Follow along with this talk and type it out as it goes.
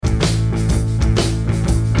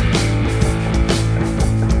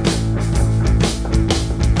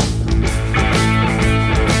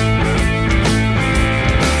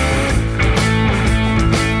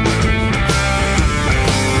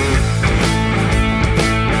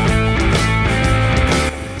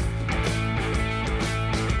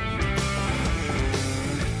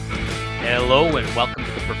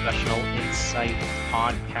Insight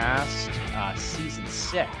Podcast, Season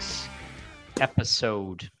 6,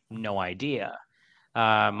 Episode No Idea.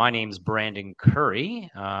 My name's Brandon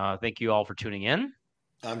Curry. Thank you all for tuning in.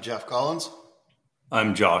 I'm Jeff Collins.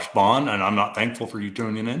 I'm Josh Bond, and I'm not thankful for you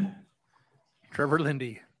tuning in. Trevor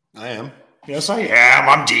Lindy. I am. Yes, I am.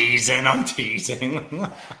 I'm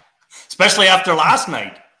teasing. Especially after last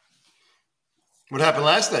night. What happened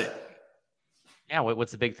last night? Yeah,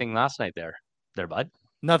 what's the big thing last night there, bud?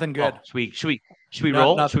 Nothing good. Oh, should we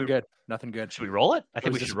roll? Nothing good. Nothing good. Should we roll it? I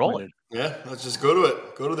think we should roll it. Yeah, let's just go to it.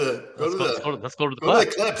 Let's go to the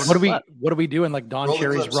clips. What are we doing? Like Don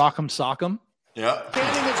Cherry's Rock'em Sock'em? Yeah.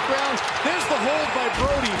 Gaining his ground. There's the hold by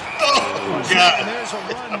Brody. Oh, God. And there's a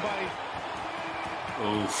run by.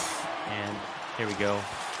 Oof. And here we go.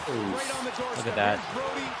 Right on the doorstep. Look at that.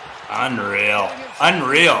 Unreal.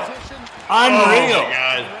 Oh,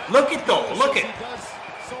 God. Look at.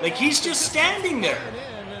 Like, he's just standing there.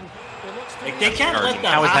 Like, they can't let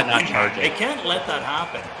that happen. How is that not charging? They can't let that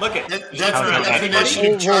happen. Look at That's the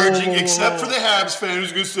definition of charging, except for the Habs fan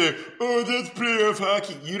who's going to say, oh, that's playoff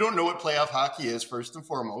hockey. You don't know what playoff hockey is, first and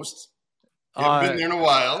foremost. You haven't been there in a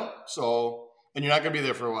while, and you're not going to be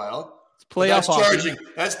there for a while. It's playoff hockey. Charging.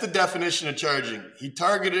 That's the definition of charging. He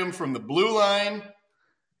targeted him from the blue line,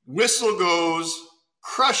 whistle goes,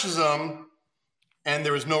 crushes him, and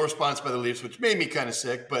there was no response by the Leafs, which made me kind of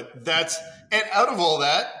sick. But and out of all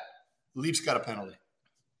that, Leafs got a penalty.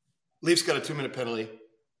 Leafs got a 2-minute penalty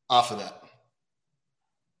off of that.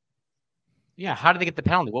 Yeah, how did they get the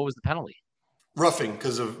penalty? What was the penalty? Roughing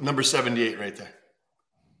because of number 78 right there.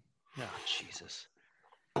 Oh, Jesus.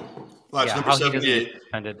 Watch, Yeah, number how he doesn't get 78.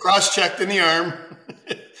 suspended. Cross-checked in the arm.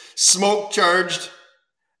 Smoke charged.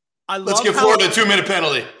 Let's love give Florida a 2-minute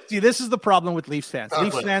penalty. See, this is the problem with Leafs fans. Exactly.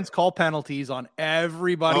 Leafs fans call penalties on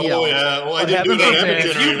everybody else. Oh, yeah. Well, I But didn't do heaven that.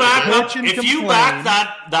 forbid, if you back up, bitch and if you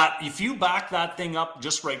complain. back that thing up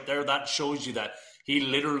just right there, that shows you that he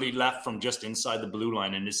literally left from just inside the blue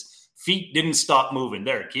line and his feet didn't stop moving.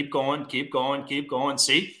 There, keep going.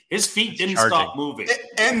 See, his feet didn't stop moving.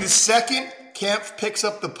 And the second Kampf picks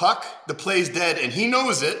up the puck, the play's dead, and he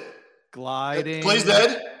knows it. Gliding. The play's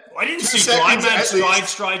dead. I didn't 2 see seconds blind man at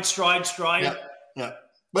least. stride. Yeah.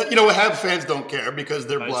 But you know what? Habs fans don't care because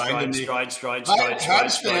they're blind. Stride.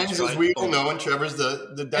 Habs fans, as we all know, and Trevor's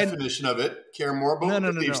the definition of it, care more about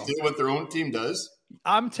what the Leafs do, what their own team does.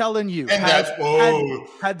 I'm telling you, And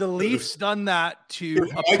had the Leafs done that to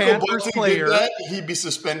If a Michael Panthers Bunting player, did that, he'd be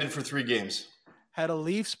suspended for 3 games. had a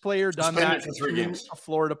Leafs player done Suspended that for 3 to games. a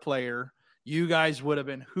Florida player, you guys would have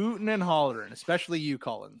been hooting and hollering, especially you,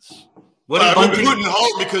 Collins. I would have been hooting and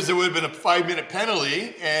hollering because there would have been a 5-minute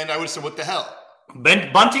penalty, and I would have said, what the hell?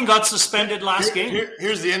 Bunting got suspended last game.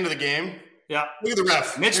 Here's the end of the game. Yeah. Look at the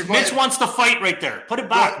ref. Mitch wants to fight right there. Put it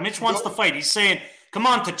back. Yeah. Mitch wants to fight. He's saying, come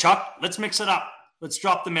on, Tkachuk. Let's mix it up. Let's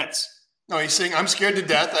drop the mitts. No, he's saying, I'm scared to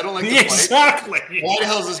death. I don't like to fight. Exactly. Why the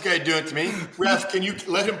hell is this guy doing it to me? Ref, can you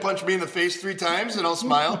let him punch me in the face 3 times and I'll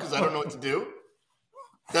smile because I don't know what to do?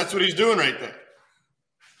 That's what he's doing right there.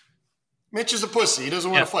 Mitch is a pussy. He doesn't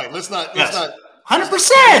want to fight. Let's not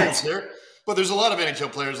 100%. But there's a lot of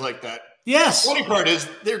NHL players like that. Yes. The funny part is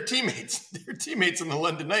they're teammates. They're teammates in the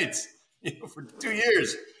London Knights, for 2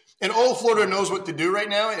 years. And all Florida knows what to do right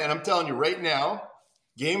now. And I'm telling you right now,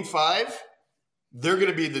 Game 5, they're going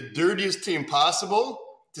to be the dirtiest team possible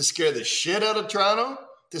to scare the shit out of Toronto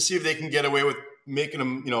to see if they can get away with making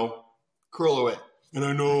them, curl away. And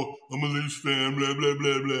I know I'm a Leafs fan, blah, blah,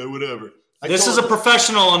 blah, blah, whatever. This is a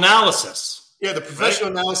professional analysis. Yeah, the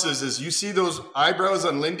professional analysis is you see those eyebrows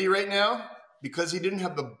on Lindy right now because he didn't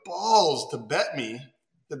have the balls to bet me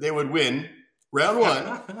that they would win round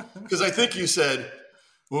 1 because I think you said,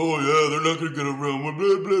 oh, yeah, they're not going to get a round 1,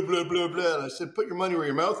 blah, blah, blah, blah, blah. And I said, put your money where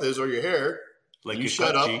your mouth is or your hair. Like you you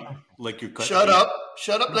shut up. Like you cut. Shut up.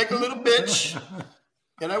 Shut up like a little bitch.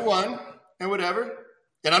 And I won and whatever.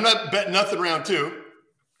 And I'm not betting nothing round 2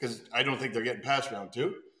 because I don't think they're getting past round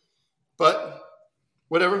 2. But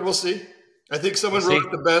whatever, we'll see. I think someone wrote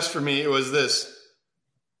it the best for me. It was this.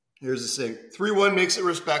 Here's the thing. 3-1 makes it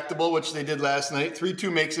respectable, which they did last night.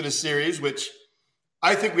 3-2 makes it a series, which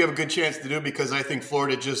I think we have a good chance to do because I think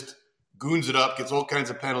Florida just goons it up, gets all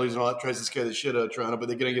kinds of penalties and all that, tries to scare the shit out of Toronto, but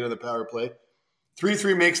they're going to get in the power play.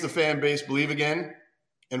 3-3 makes the fan base believe again.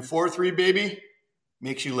 And 4-3, baby,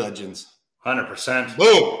 makes you legends. 100%.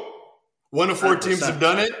 Boom. 1 of 4 teams 100%. have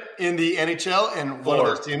done it in the NHL, and one of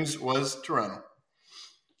those teams was Toronto.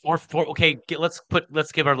 Okay,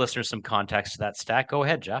 let's give our listeners some context to that stat. Go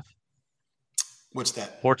ahead, Jeff. What's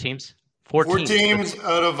that? 4 teams. 4 teams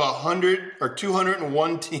out of 100 or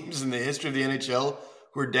 201 teams in the history of the NHL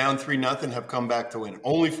who are down 3-0 have come back to win.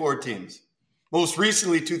 Only 4 teams. Most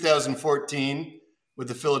recently, 2014 with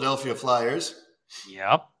the Philadelphia Flyers.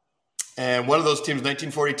 Yep. And one of those teams,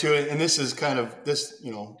 1942, and this is kind of,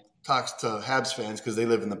 talks to Habs fans because they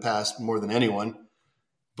live in the past more than anyone.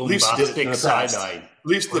 Leafs did it in the past.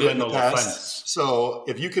 Leafs did it in the past. So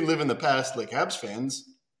if you can live in the past like Habs fans,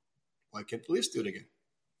 why can't the Leafs do it again?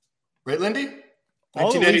 Right, Lindy?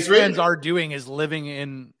 All the Leafs fans are doing is living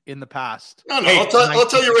in the past. No, I'll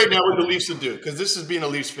tell you right now what the Leafs would do, because this is being a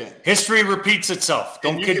Leafs fan. History repeats itself.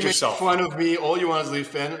 Don't kid yourself. You can make fun of me all you want as a Leafs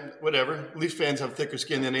fan, whatever. Leafs fans have thicker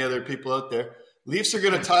skin than any other people out there. Leafs are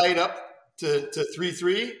going to tie it up to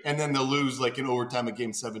 3-3, and then they'll lose like in overtime of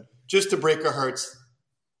Game 7, just to break our hearts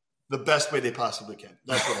the best way they possibly can.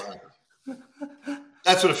 That's what will happen.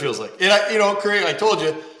 That's what it feels like. And, Curry, I told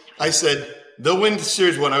you, I said, they'll win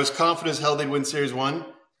Series 1. I was confident as hell they'd win Series 1.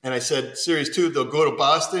 And I said, Series 2, they'll go to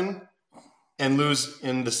Boston and lose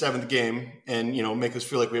in the 7th game and, make us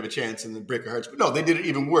feel like we have a chance and then break our hearts. But no, they did it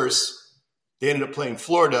even worse. They ended up playing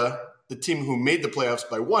Florida, the team who made the playoffs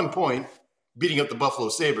by 1 point, beating up the Buffalo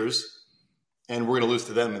Sabres. And we're going to lose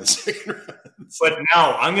to them in the second round. But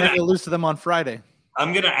now I'm going to lose to them on Friday.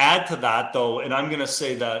 I'm going to add to that, though, and I'm going to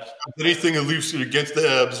say that anything the Leafs against the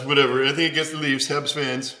Habs, whatever, anything against the Leafs, Habs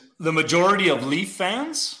fans. The majority of Leaf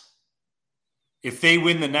fans, if they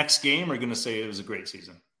win the next game, are going to say it was a great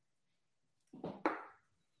season.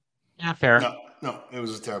 Yeah, fair. No, it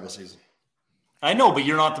was a terrible season. I know, but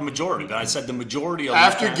you're not the majority. But I said the majority of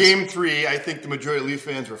after Leaf Game 3, I think the majority of Leaf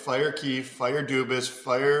fans were fire Keefe, fire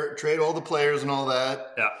Dubas, trade all the players and all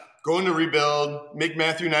that. Yeah. Go into rebuild, make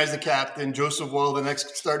Matthew Nyes the captain, Joseph Wall the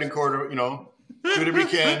next starting quarter, do whatever you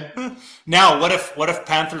can. Now, what if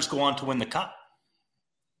Panthers go on to win the cup?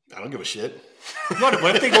 I don't give a shit.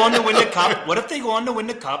 What if they go on to win the cup? What if they go on to win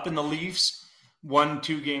the cup and the Leafs won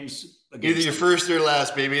 2 games against either your first or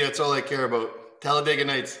last, baby. That's all I care about. Talladega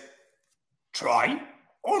Nights. Try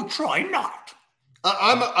or try not.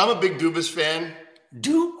 I'm a big Dubas fan.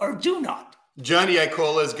 Do or do not. Johnny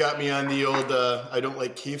Icola has got me on the old I don't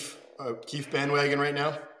like Keefe bandwagon right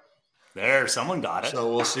now. There, someone got it.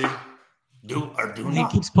 So we'll see. Do or do He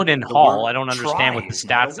not. keeps putting Hall. I don't understand what the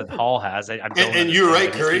stats that Hall has. And you're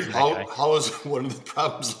right, Curry. Hall was one of the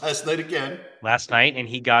problems last night again. Last night, and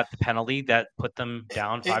he got the penalty that put them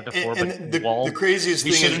down 5-4. And but the craziest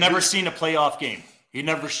thing he should is have never seen a playoff game. He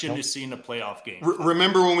never should have seen a playoff game.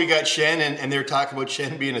 Remember when we got Shen and they were talking about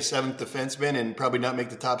Shen being a 7th defenseman and probably not make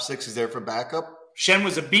the top 6? He's there for backup. Shen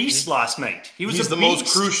was a beast last night. He's the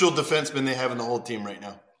most crucial defenseman they have in the whole team right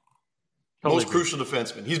now. Most crucial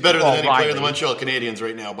defenseman. He's better than any player in the Montreal Canadiens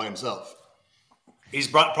right now by himself. He's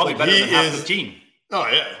probably better than half the team. Oh,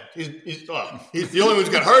 yeah. He's the only one who's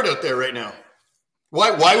got heart out there right now.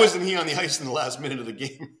 Why wasn't he on the ice in the last minute of the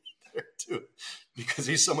game there too? Because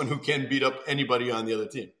he's someone who can beat up anybody on the other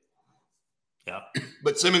team. Yeah.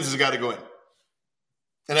 But Simmons has got to go in.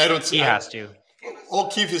 And I don't see he has to. All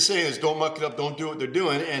Keefe is saying is don't muck it up, don't do what they're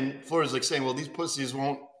doing. And Florida's like saying, well, these pussies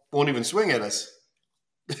won't even swing at us.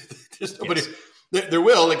 There's nobody. Yes. There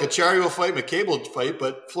will. Like a Chari will fight, McCabe will fight,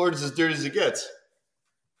 but Florida's as dirty as it gets.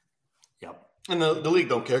 Yep. And the league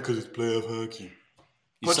don't care because it's playoff hockey.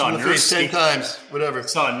 You saw Nurse 10 times, whatever.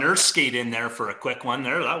 Saw Nurse skate in there for a quick one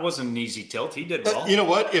there. That wasn't an easy tilt. He did well. You know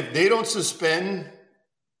what? If they don't suspend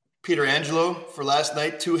Peter Angelo for last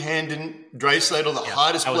night, two-handed Draisaitl, the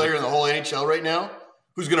hottest player in the whole NHL right now,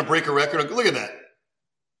 who's going to break a record. Look at that.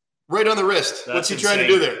 Right on the wrist. What's he trying to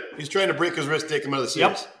do there? He's trying to break his wrist, take him out of the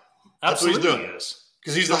series. Yep. That's Absolutely what he's doing.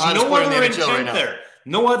 Because he's the There's hottest player in the NHL right now. There.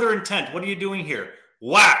 No other intent. What are you doing here?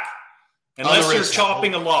 Whack. Unless you're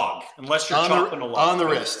chopping a log. On the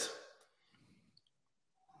wrist.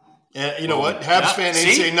 And you know what? Habs fan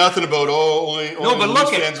ain't saying nothing about only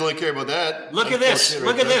fans only care about that. Look at this.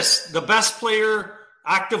 Look at this. The best player,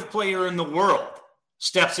 active player in the world,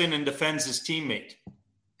 steps in and defends his teammate.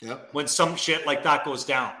 Yep. When some shit like that goes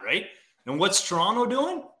down, right? And what's Toronto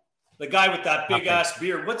doing? The guy with that big ass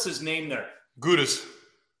beard. What's his name there? Gudis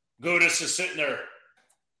is sitting there.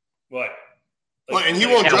 What? And he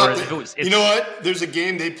won't drop it. You know what? There's a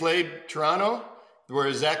game they played, Toronto,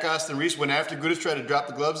 where Zach Austin Reese went after Gudis, tried to drop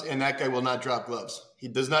the gloves, and that guy will not drop gloves. He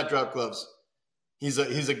does not drop gloves. He's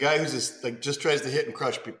a guy who's just tries to hit and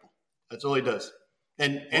crush people. That's all he does.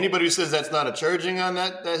 And anybody who says that's not a charging on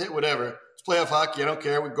that hit, whatever. It's playoff hockey. I don't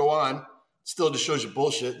care. We go on. Still just shows you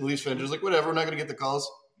bullshit. And Leafs fans are like, whatever. We're not going to get the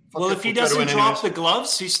calls. Well, if he doesn't drop the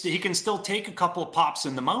gloves, he can still take a couple of pops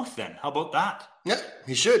in the mouth then. How about that? Yeah,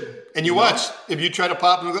 he should. And you watch. If you try to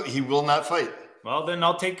pop him, he will not fight. Well, then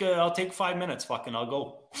I'll take 5 minutes. Fucking, I'll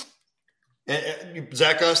go.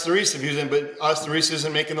 Zach Austin Reese, but Austin Reese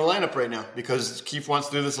isn't making the lineup right now because Keefe wants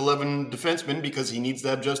to do this 11 defenseman because he needs to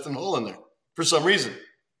have Justin Hull in there. for some reason.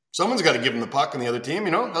 Someone's got to give him the puck on the other team.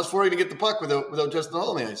 How's Florida going to get the puck without Justin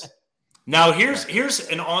Hall on the ice? Now, here's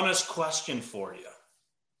an honest question for you.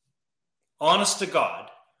 Honest to God,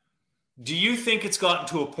 do you think it's gotten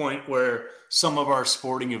to a point where some of our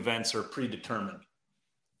sporting events are predetermined?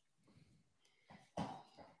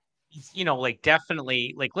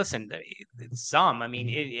 Definitely, listen, some,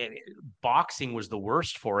 boxing was the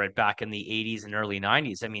worst for it back in the 80s and early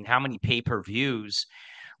 90s. How many pay-per-views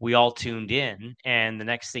we all tuned in, and the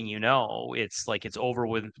next thing you know, it's over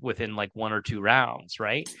within 1 or 2 rounds,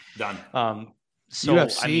 right? Done. So,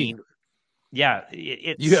 UFC.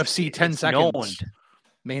 It's UFC 10 seconds. Known.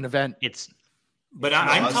 Main event. But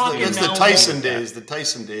I'm talking it's now. The Tyson days. The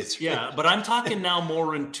Tyson days. Right? Yeah, but I'm talking now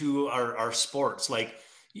more into our sports.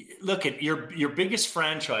 Look at your biggest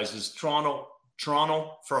franchises: Toronto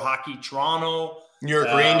for hockey, Toronto, New York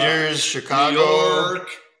Rangers, Chicago, New York.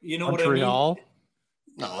 You know Montreal. what I mean?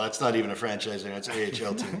 No, that's not even a franchise. That's an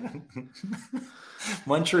AHL team.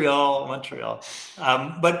 Montreal.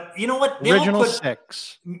 But you know what? They Original all put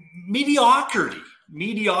 6. Mediocrity,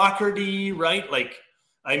 right?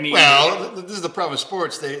 Well, this is the problem with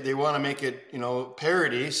sports. They want to make it,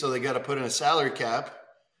 parity, so they got to put in a salary cap,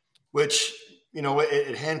 which,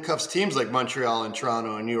 it handcuffs teams like Montreal and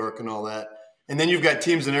Toronto and New York and all that. And then you've got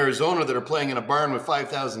teams in Arizona that are playing in a barn with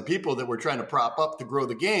 5,000 people that we're trying to prop up to grow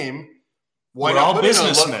the game. Why we're not all put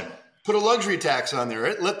businessmen. Put a luxury tax on there.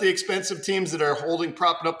 Right? Let the expensive teams that are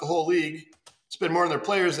propping up the whole league spend more on their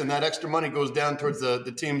players, and that extra money goes down towards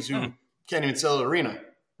the teams who can't even sell an arena.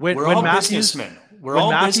 We're all businessmen. We're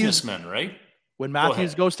all businessmen, right? When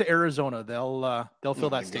Matthews goes to Arizona, they'll fill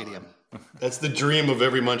that stadium. That's the dream of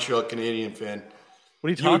every Montreal Canadian fan. What are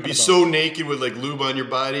you talking You would be about? so naked with lube on your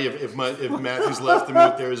body if Matthews left and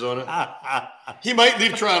moved to Arizona. He might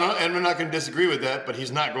leave Toronto, and we're not going to disagree with that, but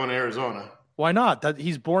he's not going to Arizona. Why not? That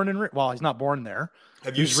he's born in. Well, he's not born there.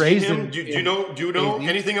 Have you seen him? Do you know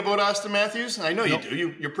anything about Austin Matthews? I know you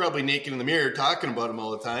do. You're probably naked in the mirror talking about him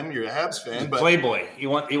all the time. You're a Habs fan, but Playboy. He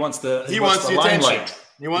wants the attention. limelight.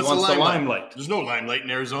 He wants the limelight. There's no limelight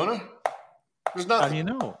in Arizona. There's nothing. How do you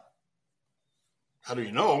know? How do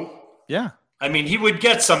you know? Yeah. He would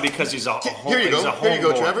get some because he's a home. Here you go. Here you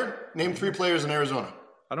go, boy. Trevor. Name 3 players in Arizona.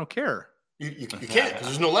 I don't care. You can't because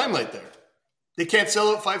there's no limelight there. They can't sell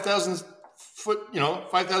out 5,000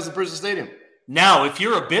 person stadium. Now, if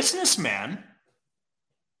you're a businessman,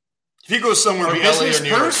 if you go somewhere, or a be LA or business New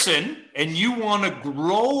York, person, and you want to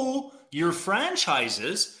grow your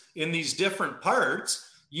franchises in these different parts,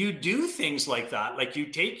 you do things like that. Like you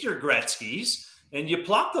take your Gretzky's and you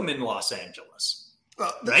plop them in Los Angeles.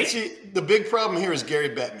 Well, right? See, the big problem here is Gary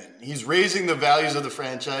Bettman. He's raising the values of the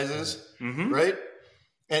franchises, right?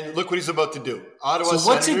 And look what he's about to do. Ottawa so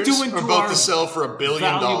what's Senators it doing are to about our to sell for $1 billion.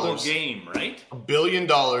 Valuable game, right? $1 billion.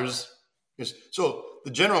 So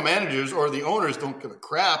the general managers or the owners don't give a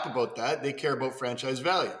crap about that. They care about franchise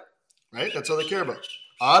value, right? That's all they care about.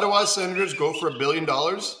 Ottawa Senators go for $1 billion.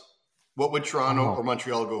 What would Toronto or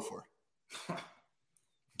Montreal go for?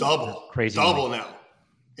 Double. Crazy. Double now.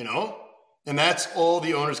 And that's all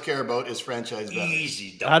the owners care about is franchise value.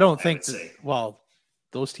 Easy. I don't think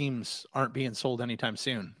those teams aren't being sold anytime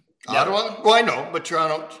soon. Ottawa? Well, I know, but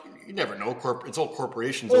Toronto, you never know. It's all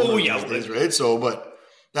corporations these days, right? So, but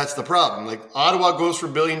that's the problem. Like Ottawa goes for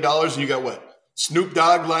 $1 billion, and you got what? Snoop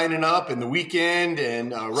Dogg lining up in The Weeknd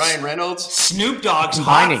and Ryan Reynolds. Snoop Dogg's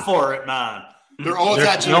hot for it, man. They're all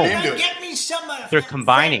attaching their name to it. Get me some. They're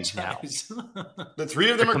combining now. The 3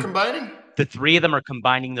 of them are combining. The 3 of them are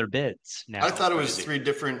combining their bids now. I thought it was 3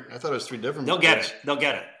 different. They'll get it. They'll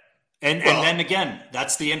get it. And then again,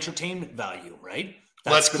 that's the entertainment value, right?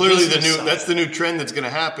 That's clearly the new. Side. That's the new trend that's going to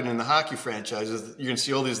happen in the hockey franchises. You're going to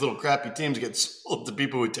see all these little crappy teams get sold to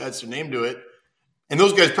people who attach their name to it, and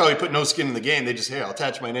those guys probably put no skin in the game. They just, hey, I'll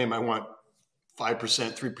attach my name. I want 5%,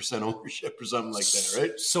 3% ownership or something like that,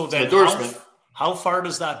 right? So then, endorsement. How far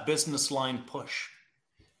does that business line push?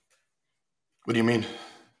 What do you mean?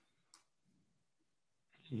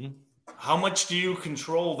 How much do you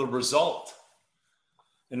control the result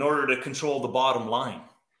in order to control the bottom line?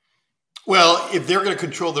 Well, if they're going to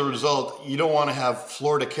control the result, you don't want to have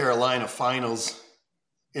Florida-Carolina finals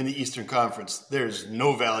in the Eastern Conference. There's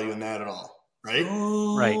no value in that at all, right?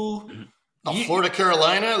 Right.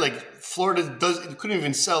 Florida-Carolina, Florida couldn't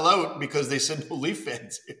even sell out because they said no Leaf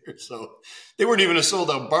fans here. So they weren't even a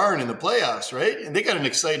sold-out barn in the playoffs, right? And they got an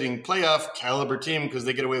exciting playoff caliber team because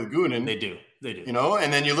they get away with Goonan. They do.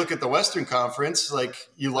 And then you look at the Western Conference,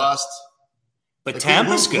 you lost. But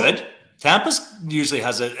Tampa's good. Tampa's usually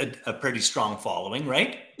has a pretty strong following,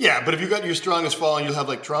 right? Yeah, but if you got your strongest following, you'll have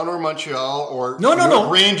like Toronto or Montreal or No.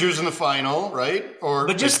 Rangers in the final, right? Or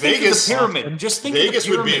But just like think Vegas. of the pyramid. Just think Vegas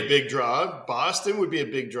of the would pyramid. be a big draw. Boston would be a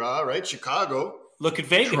big draw, right? Chicago. Look at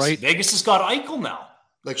Vegas. Detroit. Vegas has got Eichel now.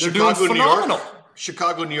 Like They're Chicago, doing New York. phenomenal.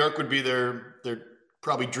 Chicago, New York would be their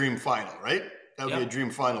probably dream final, right? That would be a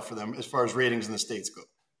dream final for them as far as ratings in the States go.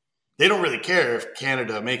 They don't really care if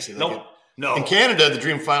Canada makes it. No. In Canada, the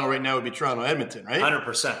dream final right now would be Toronto-Edmonton, right?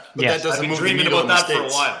 100%. But Yes. that doesn't I've been move the dreaming needle about in the that for a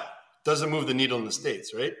States. while. Doesn't move the needle in the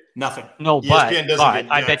States, right? Nothing. No, ESPN doesn't but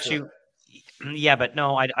get I jack bet for you. Yeah, but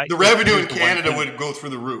no, the revenue in here's the one Canada thing. would go through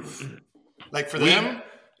the roof. Like for them,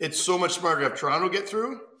 it's so much smarter to have Toronto get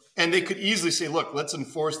through, and they could easily say, "Look, let's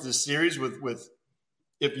enforce this series with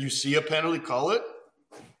if you see a penalty, call it."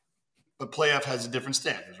 But playoff has a different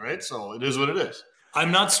standards, right? So it is what it is.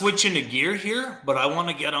 I'm not switching a gear here, but I want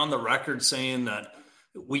to get on the record saying that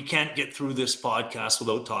we can't get through this podcast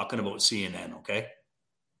without talking about CNN, okay?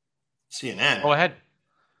 CNN. Go ahead.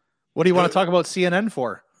 What do you want to talk about CNN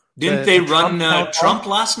for? Didn't they The run Trump Trump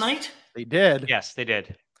last night? They did. Yes, they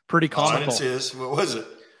did. Pretty Oh, I comical. didn't see this. What was it?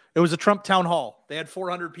 It was a Trump town hall. They had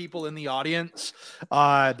 400 people in the audience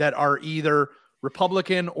that are either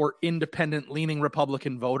Republican or independent leaning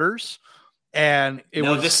Republican voters. And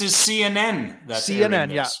This is CNN. That's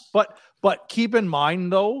CNN, yeah. But keep in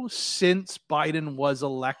mind, though, since Biden was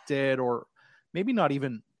elected, or maybe not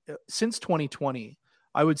even since 2020,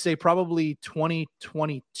 I would say probably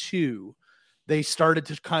 2022, they started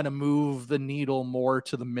to kind of move the needle more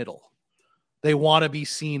to the middle. They want to be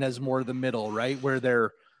seen as more the middle, right? Where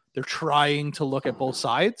they're trying to look at both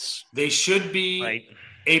sides. They should be Right.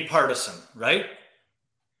 apartisan, right?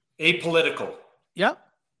 Apolitical. Yeah.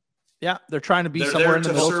 Yeah. They're trying to be They're somewhere there in the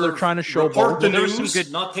to middle. So they're serve- trying to show report both. the There was news, some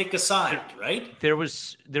good- not take a side, right? There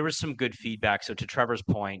was some good feedback. So to Trevor's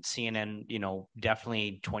point, CNN,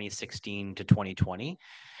 definitely 2016 to 2020,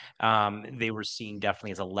 they were seen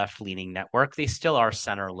definitely as a left-leaning network. They still are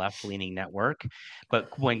center left-leaning network, but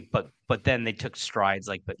then they took strides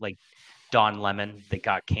like Don Lemon, they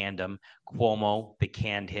canned him. Cuomo, they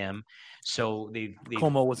canned him. So they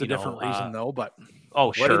Cuomo was a different reason, though. But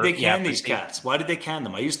Why sure, did they can but these cats? Why did they can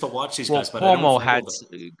them? I used to watch these Well, guys, but I don't follow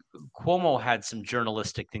them. Cuomo had some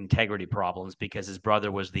journalistic integrity problems because his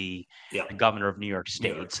brother was the governor of New York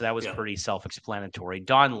State. York, So that was yeah. pretty self-explanatory.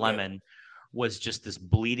 Don Lemon was just this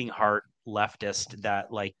bleeding heart leftist that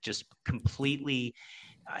just completely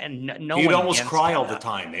and no He'd one almost against cry him. all the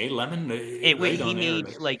time, eh? Lemon. He made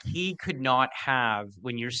he could not have,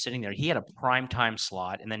 when you're sitting there, he had a prime time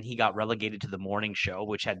slot and then he got relegated to the morning show,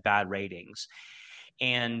 which had bad ratings.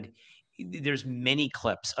 And there's many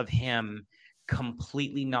clips of him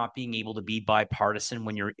completely not being able to be bipartisan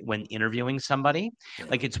when interviewing somebody. Yeah.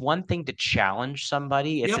 Like, it's one thing to challenge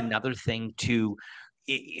somebody. It's Yep. another thing to,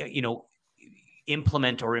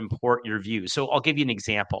 implement or import your views. So I'll give you an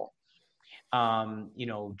example.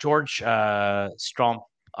 George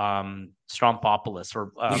Strompopoulos,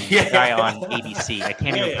 or the guy on ABC. I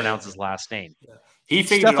can't even pronounce his last name. He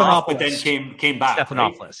faded off, but then came back.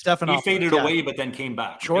 Stephanopoulos. Right? He faded away, but then came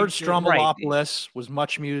back. George Stroumboulopoulos was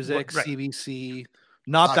Much Music, Right. CBC.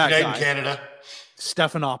 Not that Night guy. in Canada.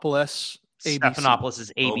 Stephanopoulos, ABC. Stephanopoulos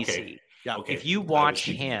is ABC. Okay. Yeah. Okay. If you I was watch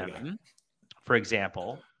thinking of the guy. him, for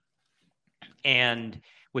example, and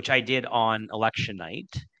which I did on election night,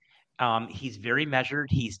 he's very measured.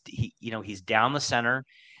 He's down the center.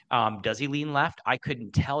 Does he lean left? I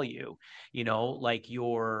couldn't tell you.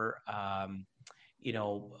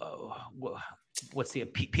 What's the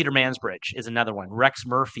Peter Mansbridge is another one. Rex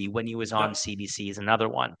Murphy, when he was on CBC, is another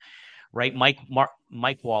one. Right,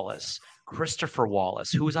 Mike Wallace, Christopher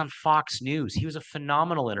Wallace, who was on Fox News. He was a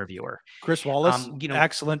phenomenal interviewer. Chris Wallace,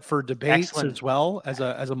 excellent for debates as well as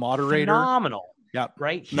a moderator. Phenomenal. Yeah.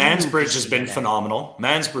 Right. Mansbridge has been phenomenal.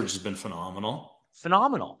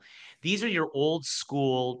 Phenomenal. These are your old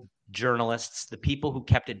school journalists, the people who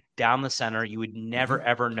kept it down the center. You would never,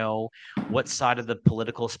 ever know what side of the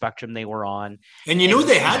political spectrum they were on. And you knew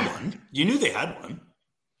they had one.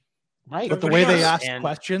 Right. But the way they asked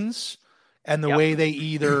questions and the way they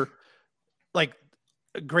either, like,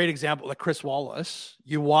 a great example, like Chris Wallace,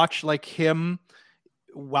 you watch him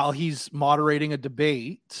while he's moderating a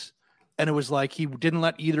debate, and it was like he didn't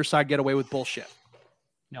let either side get away with bullshit.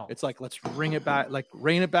 No, it's like, let's rein it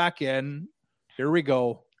back in. Here we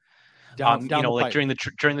go. Down during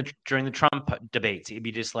the Trump debates, he'd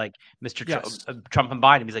be just like, Mr. Trump and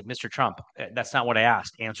Biden. He's like, Mr. Trump, that's not what I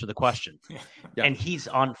asked. Answer the question. Yeah. And he's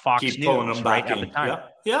on Fox News right at the time.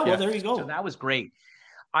 Yeah. Well, there you go. So that was great.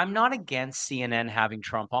 I'm not against CNN having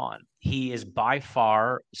Trump on. He is by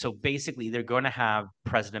far, so basically they're going to have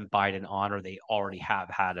President Biden on, or they already have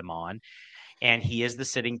had him on. And he is the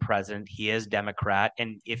sitting president. He is Democrat.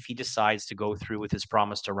 And if he decides to go through with his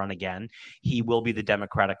promise to run again, he will be the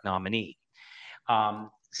Democratic nominee. So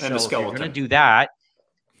if you're going to do that,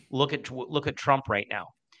 look at Trump right now.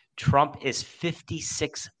 Trump is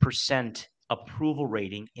 56% approval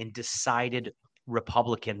rating in decided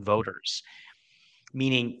Republican voters,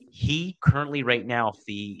 meaning he currently right now,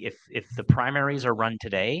 if the primaries are run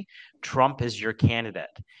today, Trump is your candidate.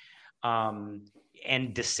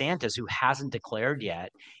 And DeSantis, who hasn't declared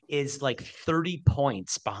yet, is like 30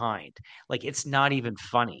 points behind. Like, it's not even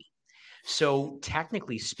funny. So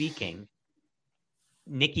technically speaking,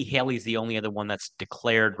 Nikki Haley is the only other one that's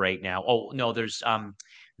declared right now. Oh no, there's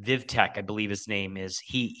Vivtek, I believe his name is.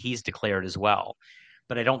 He's declared as well,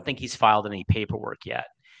 but I don't think he's filed any paperwork yet.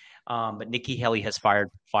 But Nikki Haley has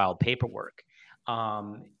filed paperwork.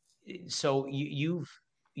 So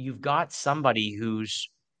you've got somebody who's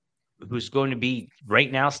going to be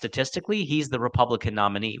right now statistically, he's the Republican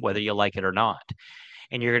nominee, whether you like it or not.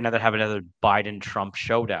 And you're going to have another Biden-Trump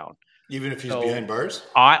showdown. Even if he's behind bars?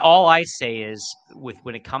 All I say is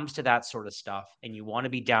when it comes to that sort of stuff, and you want to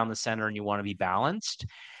be down the center and you want to be balanced,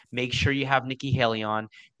 make sure you have Nikki Haley on.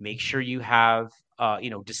 Make sure you have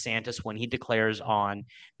DeSantis when he declares on.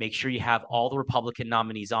 Make sure you have all the Republican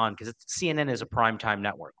nominees on, because CNN is a primetime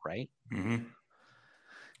network, right? Mm-hmm.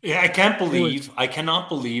 Yeah, I cannot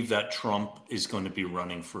believe that Trump is going to be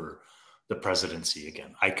running for the presidency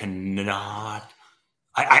again. I cannot.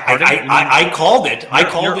 I called it.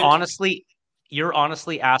 You're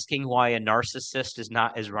honestly asking why a narcissist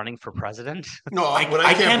is running for president? No, I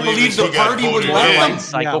can't believe the party would borderline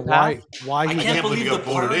psychopath. Yeah, why I can't believe the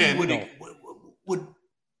party in.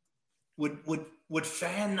 would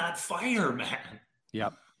fan that fire, man.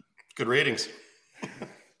 Yep. Good ratings.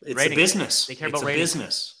 It's ratings. A business. They care it's about a ratings.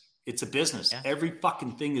 business. It's a business. Yeah. Every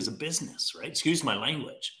fucking thing is a business, right? Excuse my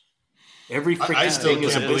language. Every freaking I still thing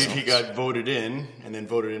is a can't believe business. he got voted in and then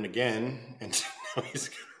voted in again, and now he's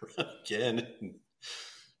going to run again.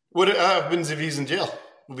 What happens if he's in jail?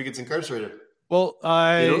 If he gets incarcerated? Well,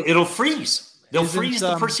 it'll freeze. They'll Isn't, freeze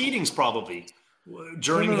the proceedings probably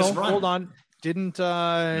during his run. Hold on. Didn't No,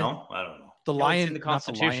 I don't know. the No, it's Lion, in the not the Lion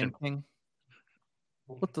Constitution. King?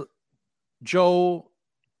 What the Joe?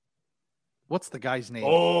 What's the guy's name?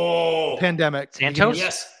 Oh, Santos? Pandemic. Beginning of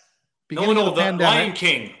yes. the The pandemic.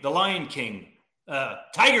 Lion King,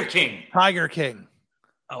 Tiger King, Tiger King.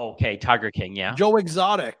 Okay, Tiger King, yeah. Joe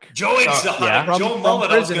Exotic. Joe Exotic, yeah. Joe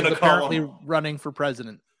Mullet. I was prison going is to call apparently him. running for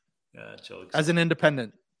president Yeah, Joe Exotic. as an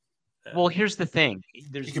independent. Well, here's the thing.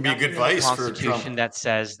 There's He could be a good nothing in the vice for Constitution Trump. that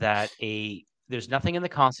says that there's nothing in the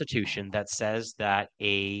Constitution that says that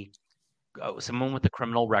someone with a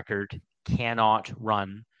criminal record cannot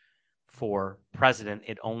run for president.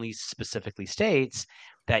 It only specifically states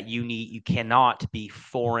that you cannot be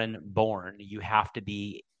foreign born. You have to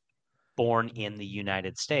be born in the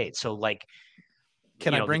United States. So, like,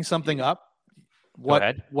 Can I bring something up? Go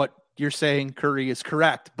ahead. What you're saying, Curry, is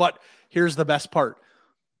correct. But here's the best part.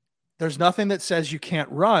 There's nothing that says you can't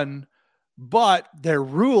run, but their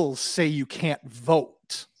rules say you can't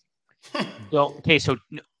vote. Well, okay, so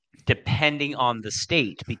depending on the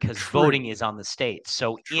state, because True. voting is on the state.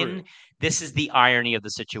 So True. this is the irony of the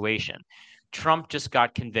situation. Trump just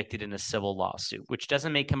got convicted in a civil lawsuit, which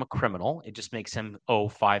doesn't make him a criminal. It just makes him owe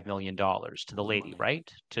 $5 million to the lady,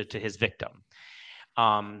 right? To his victim.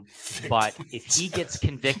 But if he gets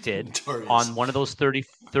convicted Notorious. on one of those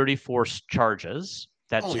 34 charges,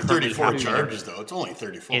 that's Only currently 34 happening charges, though. It's only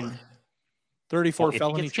 34. in- 34 if he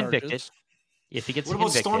felony gets convicted, charges. if he gets What about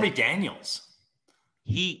convicted, Stormy Daniels?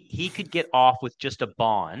 he could get off with just a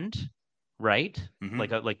bond, right?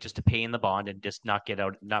 Mhm. Like just to pay in the bond and just not get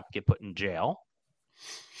put in jail.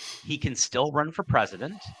 He can still run for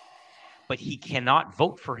president, but he cannot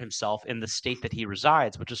vote for himself in the state that he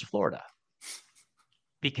resides, which is Florida,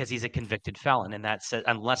 because he's a convicted felon, and that says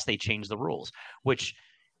unless they change the rules, which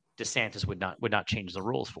DeSantis would not change the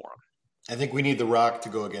rules for him. I think we need The Rock to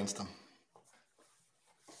go against him.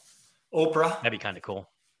 Oprah. That'd be kind of cool,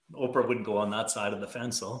 Oprah wouldn't go on that side of the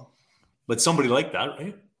fence, though. But somebody like that,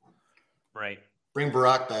 right? right? Bring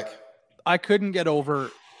Barack back. I couldn't get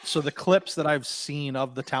over. So the clips that I've seen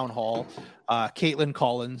of the town hall, Caitlin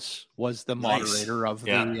Collins was the Nice. moderator of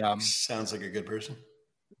Yeah. the. Sounds like a good person.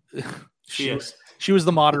 She is. She was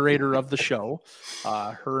the moderator of the show.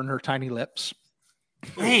 Her and her tiny lips.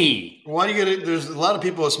 Hey, Why do you get it? There's a lot of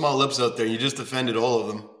people with small lips out there. You just offended all of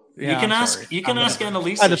them. Yeah, you can I'm ask. sorry. You can I'm ask gonna-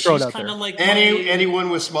 Annalisa. I had to throw it She's out kind of there. like Anyone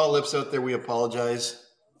with small lips out there, we apologize.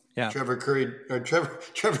 Yeah. Trevor Curry or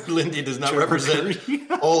Trevor Lindy does not Trevor represent Curry.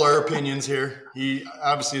 all our opinions here. He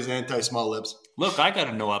obviously is anti-small lips. Look, I got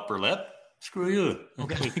a no upper lip. Screw you.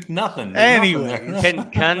 Okay. Nothing. Anyway. Nothing there.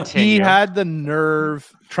 He Continue. had the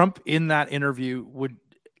nerve. Trump in that interview would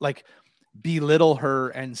like belittle her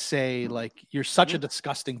and say like, "You're such a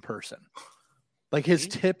disgusting person." Like his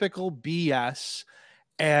typical BS,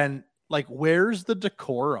 and like, where's the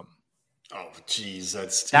decorum? Oh, geez,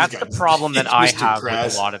 that's the problem that I Mr. have Krause.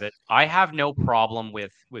 with a lot of it. I have no problem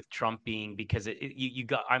with Trump being, because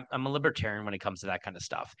I'm a libertarian when it comes to that kind of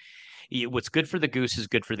stuff. What's good for the goose is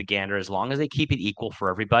good for the gander. As long as they keep it equal for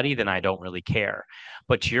everybody, then I don't really care.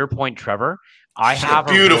 But to your point, Trevor, I She's have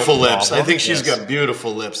got beautiful a real lips. I problem. think she's got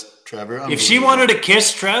beautiful lips, Trevor. If she wanted to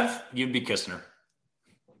kiss Trev, you'd be kissing her.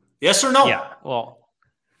 Yes or no? Yeah. Well,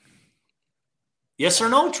 Yes or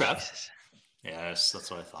no, Trev? Jesus. Yes,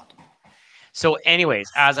 that's what I thought. So,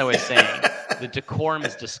 anyways, as I was saying, the decorum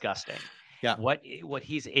is disgusting. Yeah. What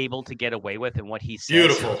he's able to get away with and what he says,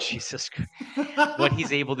 Beautiful. Jesus, what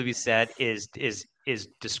he's able to be said is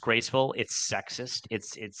disgraceful. It's sexist.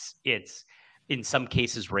 It's in some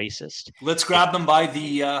cases racist. Let's grab them by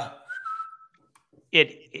the.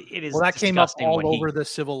 It is. Well, that came up disgusting all what over the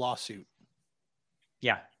civil lawsuit.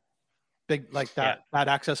 Yeah. Big like that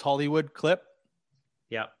Access Hollywood clip.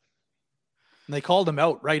 Yeah. And they called him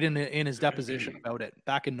out right in his deposition about it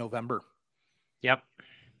back in November. Yep.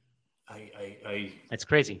 I It's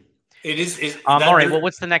crazy. It is. All right. Well,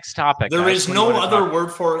 what's the next topic? There guys? is What do you no wanna other talk-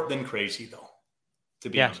 word for it than crazy, though. To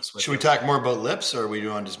be Yeah. honest with Should you. we talk more about lips, or we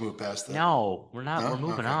want to just move past that? No, we're not. No? We're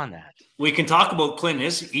moving Okay. on that. We can talk about Clint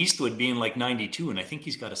Eastwood being like 92, and I think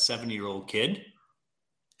he's got a 70-year-old kid.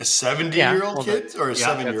 A 70-year-old well, kid or a yeah,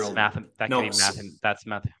 7-year-old?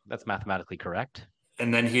 That's mathematically correct.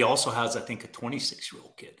 And then he also has, I think, a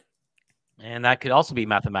 26-year-old kid. And that could also be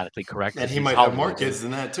mathematically correct. And because he he's might have more Hollywood. kids than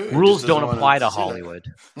that too. He Rules just don't doesn't apply wanna to see that. Hollywood.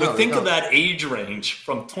 No, But they think of don't. that age range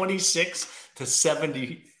from 26 to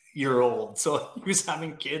 70-year-old. So he was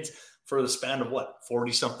having kids for the span of what,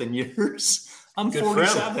 40-something years? I'm Good for him.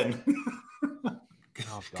 47.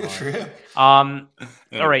 Oh, Good for him.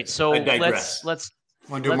 all right. So I digress. let's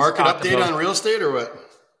Want to do a Let's market talk update about- on real estate or what?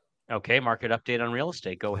 okay. Market update on real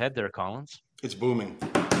estate. Go ahead there, Collins. It's booming.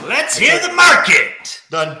 Let's hear the market.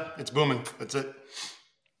 Done. It's booming. That's it.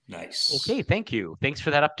 Nice. Okay. Thank you. Thanks for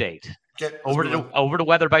that update. Okay. let's Over move to on. over to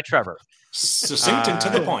weather by Trevor. Succinct and to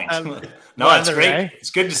the point. weather, No, it's great. eh? It's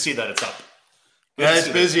good to see that it's up. Good Yeah, to it's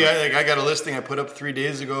see that busy. up. I got a listing I put up 3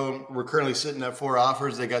 days ago. We're currently sitting at 4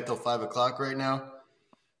 offers. They got till 5 o'clock right now.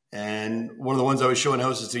 And one of the ones I was showing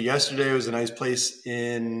houses to yesterday was a nice place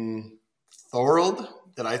in Thorold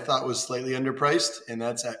that I thought was slightly underpriced. And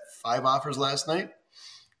that's at 5 offers last night.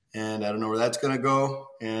 And I don't know where that's going to go.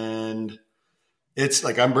 And it's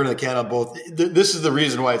like I'm burning the candle both. This is the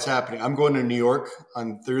reason why it's happening. I'm going to New York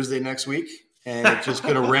on Thursday next week. And it's just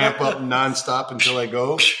going to ramp up nonstop until I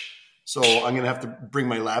go. So I'm going to have to bring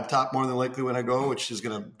my laptop more than likely when I go, which is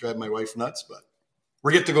going to drive my wife nuts. But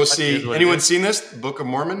we get to go is see. what it Anyone is. seen this? Book of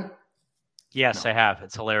Mormon? Yes, I have.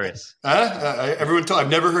 It's hilarious. Everyone told. I've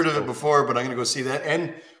never heard of it before, but I'm going to go see that.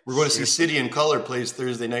 And we're going to see City and Color plays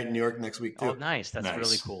Thursday night in New York next week too. Oh, nice. That's Nice.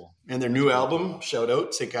 really cool. And their new album, shout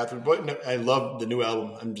out, St. Catherine Boy. I love the new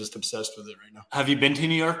album. I'm just obsessed with it right now. Have you been to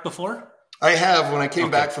New York before? I have. When I came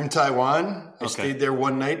Okay. back from Taiwan, I Okay. stayed there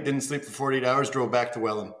one night, didn't sleep for 48 hours, drove back to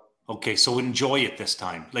Welland. Okay, so enjoy it this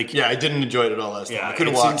time. Like, Yeah, I didn't enjoy it at all last time. yeah, I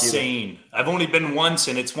couldn't it's walk insane. I've only been once,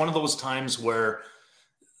 and it's one of those times where,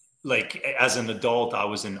 like, as an adult, I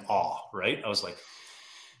was in awe. Right? I was like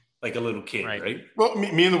a little kid. Right. Right? Well,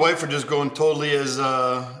 me and the wife were just going totally as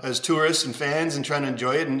tourists and fans and trying to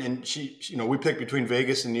enjoy it. And she, we picked between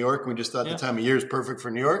Vegas and New York. And we just thought Yeah. the time of year is perfect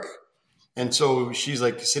for New York. And so she's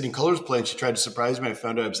like, City and Colors playing. She tried to surprise me. I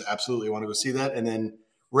found out I was absolutely want to go see that. And then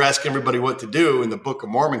we're asking everybody what to do. And the Book of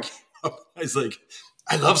Mormon came up. I was like,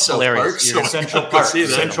 I love South Hilarious. Park. You're So Central I'll go Park. see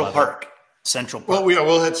that. Central Love it. Park. Central Park. Well,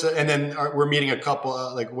 we'll head. And then we're meeting a couple.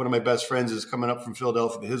 Like one of my best friends is coming up from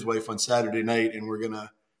Philadelphia to his wife on Saturday night, and we're gonna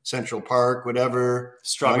Central Park, whatever.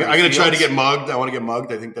 Strawberry I'm gonna try to Fields. get mugged. I want to get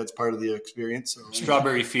mugged. I think that's part of the experience. So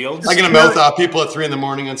Strawberry Fields. I'm gonna mouth off people at 3 a.m.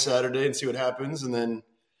 on Saturday and see what happens, and then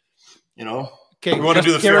Okay, we want to just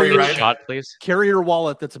do the carry ferry your ride. Shot, please. Carry your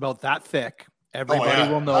wallet that's about that thick. Everybody yeah.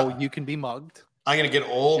 will know you can be mugged. I'm gonna get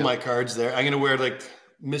all my cards there. I'm gonna wear like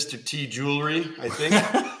Mr. T jewelry. I think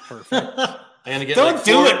Perfect. I'm gonna get. Don't like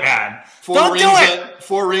do four- it, man. Four Don't rings do it.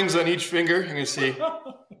 4 rings on each finger. I'm gonna see.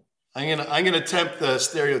 I'm gonna tempt the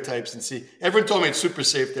stereotypes and see. Everyone told me it's super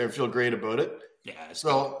safe there and feel great about it. Yeah.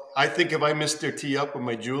 So I think if I Mr. T up with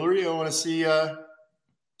my jewelry, I want to see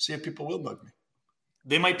if people will mug me.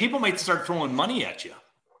 People might start throwing money at you.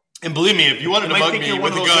 And believe me, if you wanted to might mug think me you're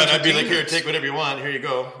with one a of those gun, I'd be like, here, entertainers. take whatever you want. Here you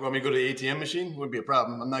go. You want me to go to the ATM machine? Wouldn't be a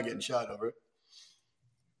problem. I'm not getting shot over it.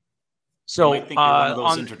 So, So I think you're one of those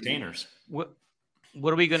on entertainers. what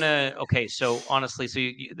are we gonna? Okay, so honestly, so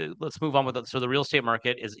let's move on with it. So the real estate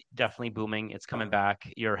market is definitely booming. It's coming back.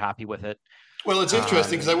 You're happy with it. Well, it's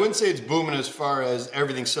interesting because I wouldn't say it's booming as far as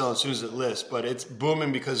everything selling as soon as it lists, but it's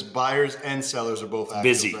booming because buyers and sellers are both active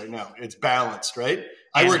Busy right now. It's balanced, right?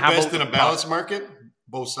 I And work how best about in a the balanced market.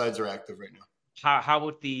 Both sides are active right now. How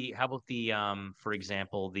about the for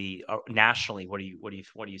example the nationally? What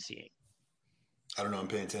are you seeing? I don't know. I'm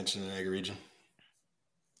paying attention in the ag region.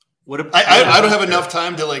 What I don't have enough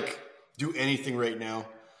time to like do anything right now.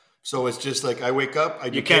 So it's just like I wake up, I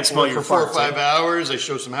do You can't smell paperwork your for 4 or farts, 5 hours. I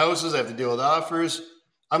show some houses. I have to deal with offers.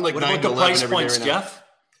 I'm like What 9 about to the 11 price every day points, right now.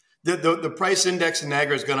 Jeff? The price index in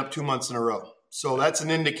Niagara has gone up 2 months in a row. So that's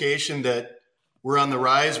an indication that we're on the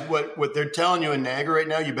rise. What they're telling you in Niagara right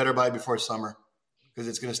now, you better buy before summer because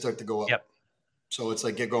it's going to start to go up. Yep. So it's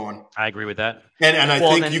like, get going. I agree with that. And I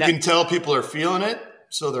Well, think then you can tell people are feeling it.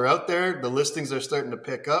 So they're out there. The listings are starting to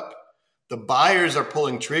pick up. The buyers are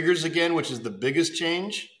pulling triggers again, which is the biggest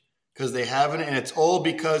change because they haven't. And it's all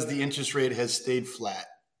because the interest rate has stayed flat.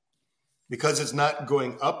 Because it's not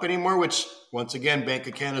going up anymore, which once again, Bank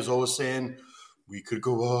of Canada is always saying, we could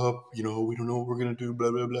go up, we don't know what we're going to do,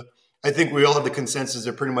 blah, blah, blah. I think we all have the consensus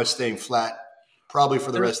they're pretty much staying flat probably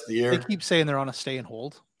for the rest of the year. They keep saying they're on a stay and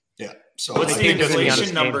hold. Yeah. So What's I the think that's gonna be on a inflation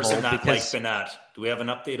stay numbers in hold that because- like been at? Do we have an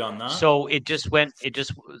update on that? So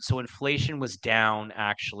so inflation was down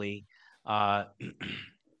actually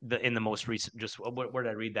in the most recent, just where did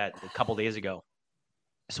I read that? A couple days ago.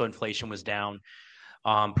 So inflation was down.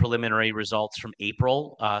 Preliminary results from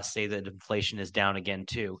April say that inflation is down again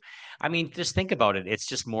too. I mean, just think about it. It's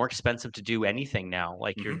just more expensive to do anything now.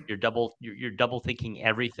 Like you're double thinking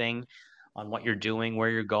everything on what you're doing, where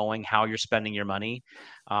you're going, how you're spending your money.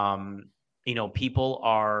 People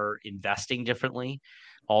are investing differently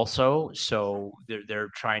also, so they're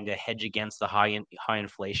trying to hedge against the high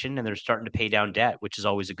inflation, and they're starting to pay down debt, which is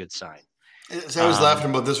always a good sign. So I was laughing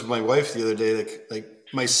about this with my wife the other day. Like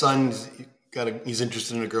my son's he's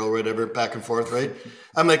interested in a girl or whatever, back and forth, right?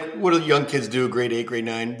 I'm like, what do young kids do? Grade 8, grade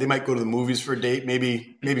 9. They might go to the movies for a date,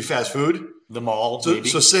 maybe fast food. The mall, So, maybe.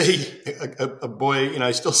 so say a boy,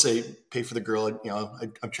 I still say pay for the girl.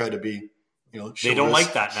 I'm trying to be, They don't chivalrous.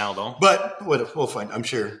 like that now, though. But we'll find. I'm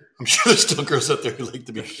sure there's still girls out there who like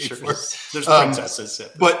to be paid Sure, for. there's princesses.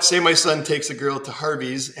 But say my son takes a girl to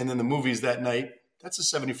Harvey's and then the movies that night. That's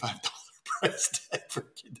a $75 price tag for a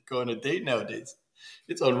kid to go on a date nowadays.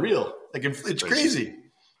 It's unreal. Like it's crazy.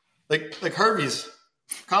 Like Harvey's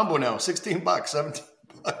combo now, $16,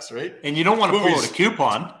 $17, right? And you don't want to pull Movies. out a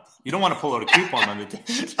coupon. You don't want to pull out a coupon on the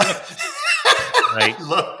date. Right.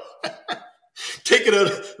 Take it out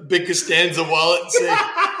of a big Costanza wallet and say,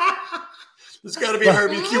 there's got to be a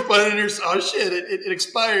Harvey coupon in here. Oh, shit, it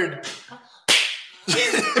expired.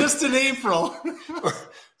 Just in April. Or,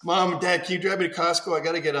 Mom, Dad, can you drive me to Costco? I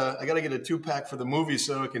gotta get a 2-pack for the movie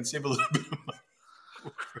so I can save a little bit of money.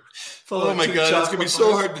 Oh my God, it's gonna be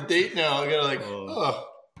so hard to date now. I gotta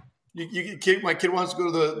my kid wants to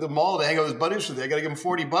go to the mall to hang out with his buddies for the day. I gotta give him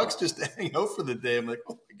 $40 just to hang out for the day. I'm like,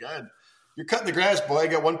 oh my God, you're cutting the grass, boy. I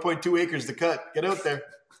got 1.2 acres to cut. Get out there.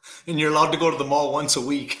 And you're allowed to go to the mall once a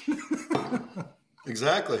week.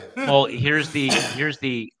 Exactly. Well, here.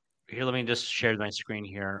 Let me just share my screen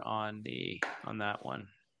here on that one.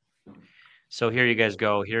 So here you guys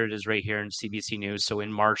go. Here it is right here in CBC News. So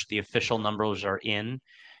in March, the official numbers are in.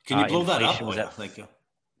 Can you blow that up? Inflation was at Thank you.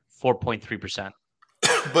 4.3%.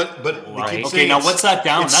 But they Right. keep Okay, saying now what's that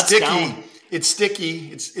down? It's That's sticky. down. It's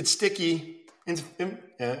sticky. It's sticky.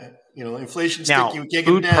 Inflation Now, sticky. We can't get it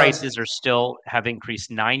food down. prices have increased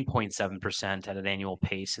 9.7% at an annual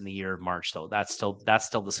pace in the year of March, though. That's still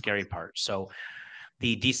the scary part. So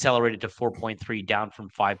the decelerated to 4.3, down from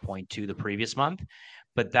 5.2 the previous month.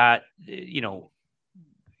 But that,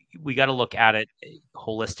 we got to look at it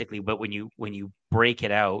holistically. But when you break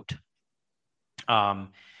it out, a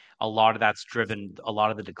lot of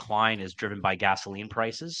the decline is driven by gasoline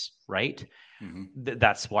prices, right? Mm-hmm.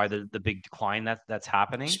 That's why the big decline that's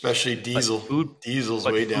happening. Especially diesel. Diesel's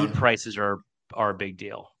But way food down. prices are a big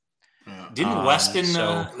deal. Yeah. Didn't Weston,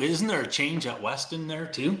 so- isn't there a change at Weston there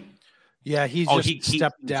too? Yeah, he's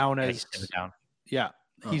stepped down as stepped down. yeah.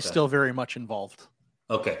 He's Okay. still very much involved.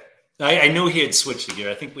 Okay. I knew he had switched the gear.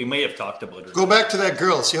 I think we may have talked about it. Go back to that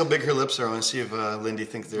girl. See how big her lips are. I want to see if Lindy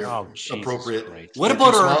thinks they're Jesus appropriate. Christ. What They're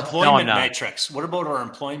about too our small? employment No, I'm not. metrics? What about our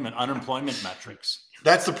unemployment metrics?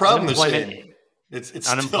 That's the problem they're Unemployment- saying.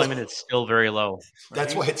 It's Unemployment still, is still very low.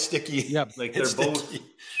 that's why it's sticky. Yep. Like It's they're both. sticky.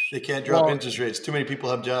 They can't drop Well- interest rates. Too many people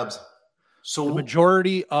have jobs. So The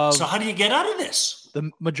majority of so how do you get out of this?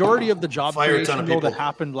 the job Fire a ton creation of though that people.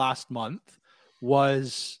 happened last month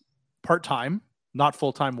was part-time, not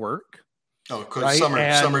full-time work, Oh, because Right,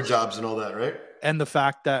 summer and- jobs and all that, right? and the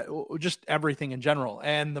fact that just everything in general.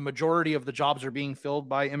 And the majority of the jobs are being filled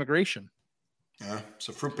by immigration. Yeah.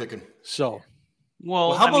 So fruit picking. So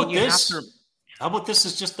Well, How I mean, about you have this? to- How about this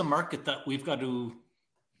is just the market that we've got to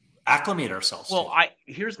acclimate ourselves Well,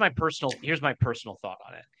 to? here's my personal thought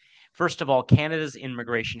on it. First of all, Canada's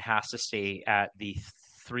immigration has to stay at the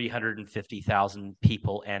 350,000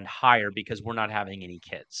 people and higher because we're not having any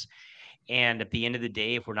kids. And at the end of the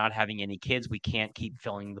day, if we're not having any kids, we can't keep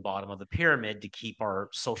filling the bottom of the pyramid to keep our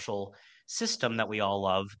social system that we all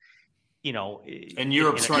love, And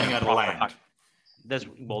Europe's in a running out of proper land.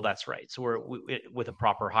 That's right. So we're with a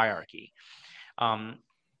proper hierarchy.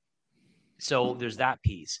 So there's that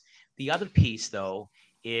piece. The other piece, though,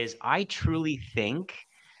 is I truly think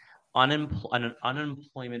an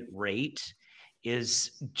unemployment rate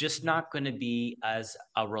is just not going to be as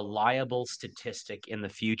a reliable statistic in the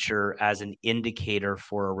future as an indicator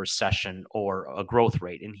for a recession or a growth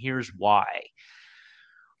rate. And here's why.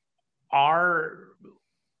 Our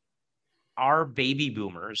baby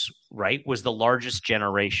boomers, right, was the largest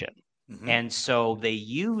generation. Mhm. And so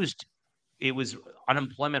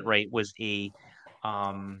unemployment rate was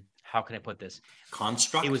how can I put this?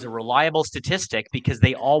 Construct. It was a reliable statistic because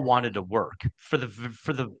they all wanted to work. For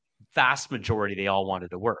the vast majority, they all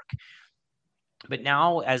wanted to work. But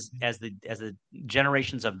now, as the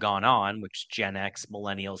generations have gone on, which Gen X,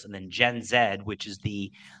 Millennials, and then Gen Z, which is the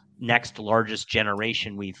next largest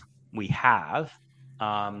generation we have.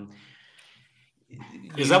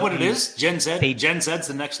 Is that what it is? Gen Z. Gen Z's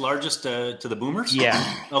the next largest to the boomers. Yeah.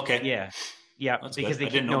 Okay. Yeah. That's Because good. they I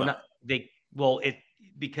didn't know that.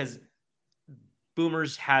 Because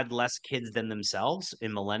boomers had less kids than themselves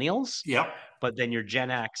in millennials. Yep. But then your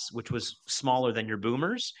Gen X, which was smaller than your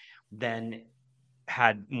boomers, then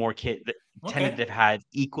had more kids that tended to have had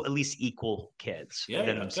at least equal kids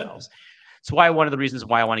than themselves. Good. So one of the reasons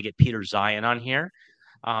why I want to get Peter Zion on here,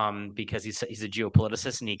 because he's a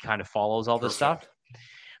geopoliticist and he kind of follows all this stuff.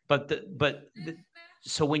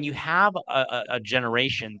 So when you have a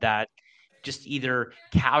generation that just either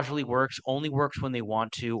casually works, only works when they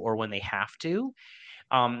want to or when they have to,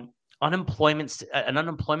 an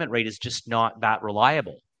unemployment rate is just not that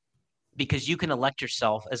reliable, because you can elect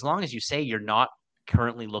yourself as long as you say you're not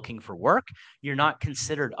currently looking for work, you're not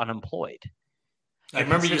considered unemployed. I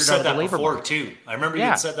remember you said that before too.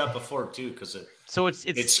 Because so it's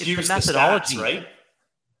skews the methodology, the stats, right?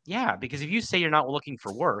 Yeah, because if you say you're not looking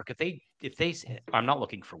for work, if they say I'm not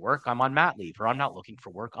looking for work, I'm on mat leave, or I'm not looking for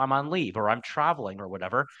work, I'm on leave, or I'm traveling, or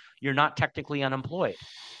whatever, you're not technically unemployed.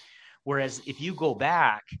 Whereas if you go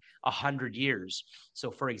back 100 years, so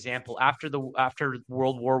for example, after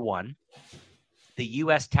World War I, the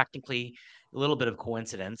U.S. technically, a little bit of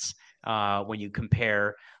coincidence when you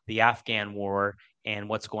compare the Afghan War and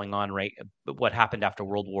what's going on, right? What happened after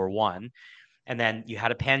World War I, and then you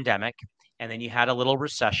had a pandemic, and then you had a little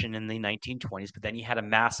recession in the 1920s, but then you had a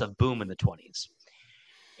massive boom in the 20s.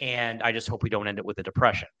 And I just hope we don't end it with a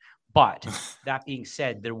depression. But that being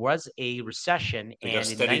said, there was a recession, and in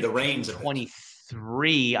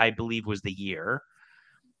 1923, I believe, was the year.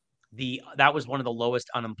 That was one of the lowest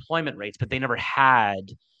unemployment rates, but they never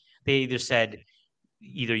had. They either said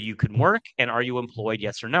either you can work and are you employed,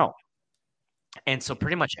 yes or no. And so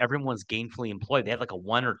pretty much everyone's gainfully employed. They had like a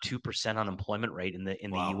 1 or 2% unemployment rate in the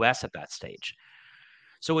U.S. at that stage.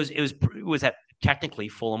 So it was at technically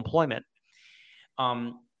full employment.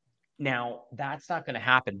 Now that's not going to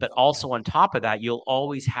happen. But also on top of that, you'll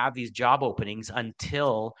always have these job openings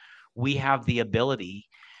until we have the ability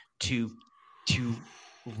to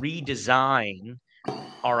redesign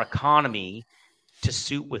our economy to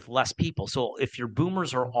suit with less people. So if your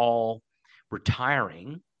boomers are all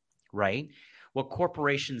retiring, right? What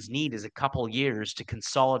corporations need is a couple years to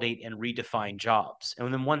consolidate and redefine jobs.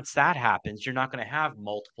 And then once that happens, you're not going to have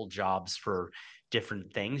multiple jobs for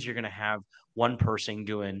different things. You're going to have one person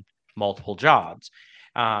doing multiple jobs.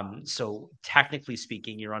 So technically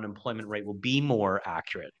speaking, your unemployment rate will be more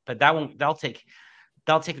accurate, but that'll take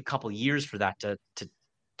a couple of years for that to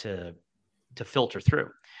filter through.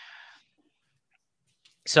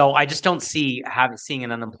 So I just don't see seeing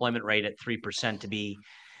an unemployment rate at 3% to be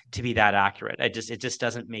that accurate. It just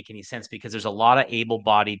doesn't make any sense, because there's a lot of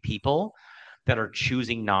able-bodied people that are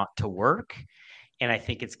choosing not to work, and I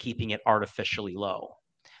think it's keeping it artificially low.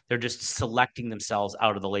 They're just selecting themselves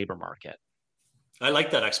out of the labor market. I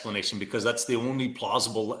like that explanation because that's the only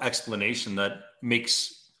plausible explanation that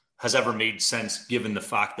has ever made sense, given the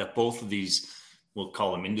fact that both of these, we'll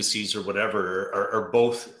call them indices or whatever, are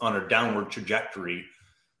both on a downward trajectory,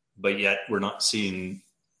 but yet we're not seeing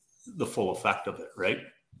the full effect of it, right?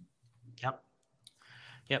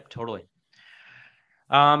 Yep, totally.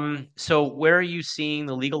 So where are you seeing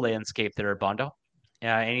the legal landscape there, Bondo?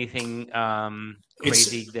 Anything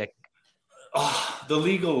crazy that the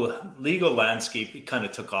legal landscape, it kind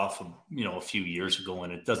of took off, a few years ago,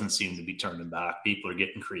 and it doesn't seem to be turning back. People are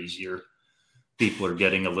getting crazier. People are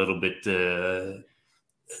getting a little bit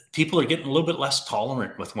less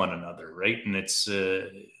tolerant with one another, right? And it's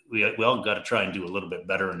we all got to try and do a little bit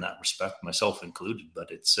better in that respect, myself included.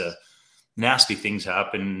 But it's nasty things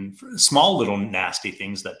happen, small little nasty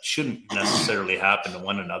things that shouldn't necessarily happen to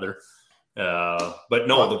one another. But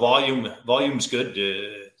no, the volume's good.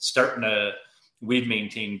 We've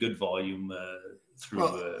maintained good volume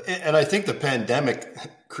through. And I think the pandemic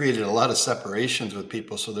created a lot of separations with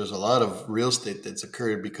people. So there's a lot of real estate that's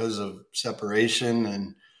occurred because of separation,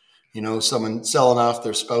 and someone selling off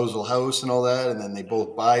their spousal house and all that, and then they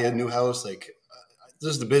both buy a new house. Like, this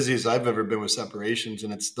is the busiest I've ever been with separations,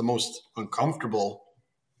 and it's the most uncomfortable.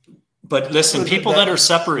 But listen, people that are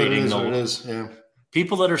separating, though, it is, yeah.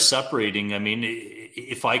 People that are separating, I mean,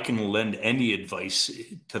 if I can lend any advice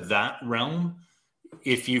to that realm,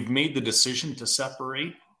 if you've made the decision to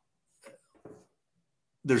separate,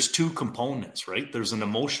 there's two components, right? There's an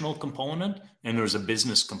emotional component and there's a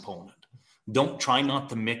business component. Don't try not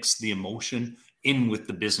to mix the emotion in with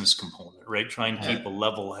the business component, right? Try and keep a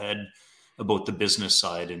level head about the business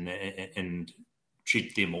side and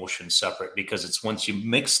treat the emotion separate, because it's once you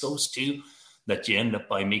mix those two that you end up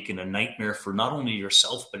by making a nightmare for not only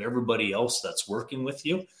yourself, but everybody else that's working with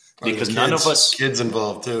you. Because none of us... Kids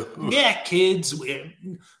involved too. Oof. Yeah, kids,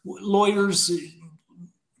 lawyers.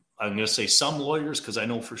 I'm going to say some lawyers, because I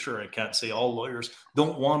know for sure I can't say all lawyers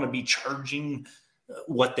don't want to be charging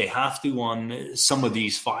what they have to on some of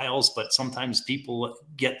these files. But sometimes people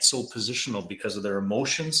get so positional because of their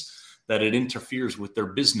emotions that it interferes with their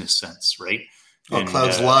business sense, right? Well,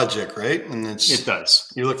 clouds logic, right? And it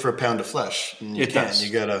does. You look for a pound of flesh, and you it does.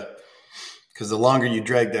 You gotta, because the longer you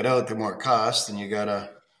drag that out, the more it costs, and you gotta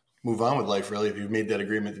move on with life. Really, if you've made that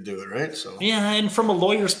agreement to do it, right? So yeah, and from a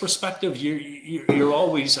lawyer's perspective, you're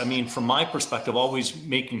always, I mean, from my perspective, always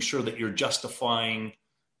making sure that you're justifying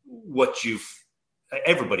what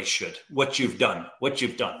everybody should, what you've done,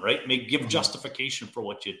 right? Give justification for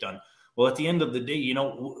what you've done. Well, at the end of the day,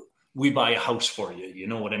 we buy a house for you, you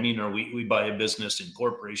know what I mean? Or we buy a business,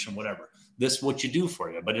 incorporation, whatever. This is what you do for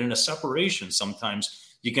you. But in a separation,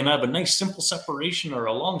 sometimes you can have a nice, simple separation or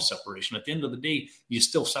a long separation. At the end of the day, you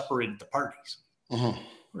still separated the parties,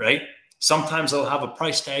 right? Sometimes they'll have a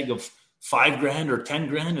price tag of $5,000 or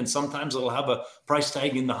 $10,000, and sometimes it'll have a price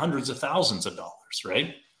tag in the hundreds of thousands of dollars,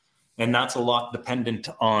 right? And that's a lot dependent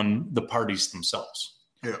on the parties themselves.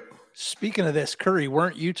 Yeah. Speaking of this, Curry,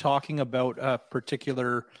 weren't you talking about a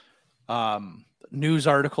particular news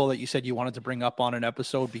article that you said you wanted to bring up on an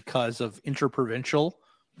episode because of interprovincial,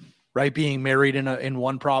 right? Being married in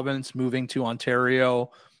one province, moving to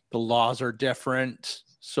Ontario, the laws are different.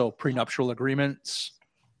 So prenuptial agreements.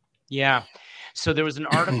 Yeah. So there was an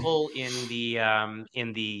article in the I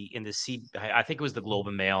think it was the Globe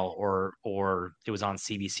and Mail or it was on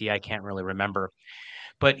CBC. I can't really remember,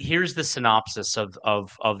 but here's the synopsis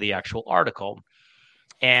of the actual article.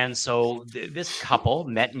 And so this couple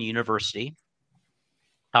met in university.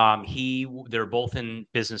 They're both in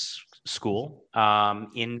business school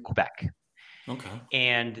in Quebec. Okay.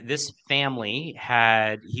 And this family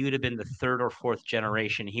he would have been the third or fourth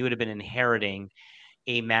generation. He would have been inheriting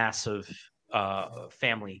a massive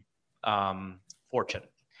family fortune.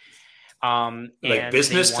 Like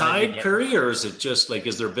business tied, Curry, or is it just like,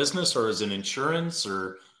 is there business or is it insurance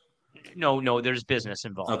or? No, there's business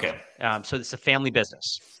involved. Okay. So it's a family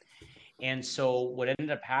business. And so what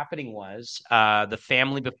ended up happening was the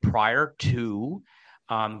family, but prior to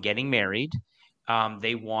getting married,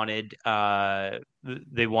 they wanted a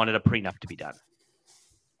prenup to be done.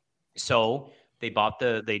 So they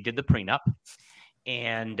did the prenup,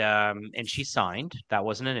 and she signed. That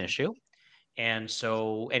wasn't an issue. And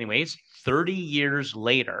so, anyways, 30 years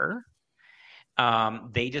later,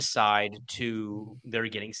 they decide they're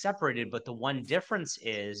getting separated. But the one difference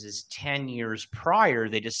is 10 years prior,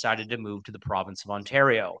 they decided to move to the province of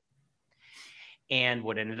Ontario. And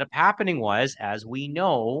what ended up happening was, as we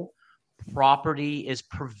know, property is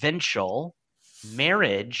provincial,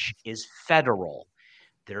 marriage is federal.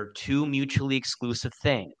 They're two mutually exclusive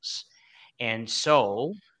things. And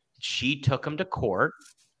so she took him to court,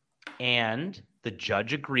 and the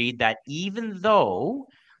judge agreed that even though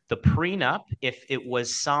the prenup, if it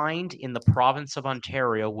was signed in the province of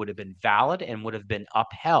Ontario, would have been valid and would have been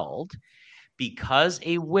upheld, because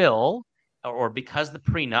a will, or because the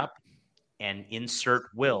prenup, and insert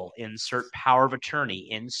will, insert power of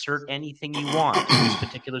attorney, insert anything you want in this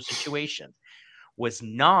particular situation, was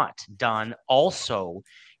not done also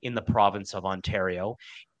in the province of Ontario,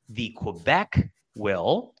 the Quebec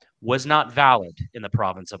will was not valid in the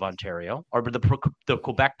province of Ontario, or the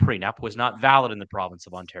Quebec prenup was not valid in the province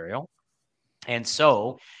of Ontario. And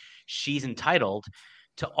so she's entitled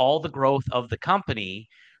to all the growth of the company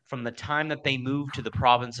from the time that they moved to the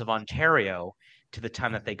province of Ontario to the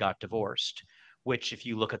time that they got divorced, which, if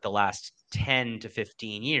you look at the last 10 to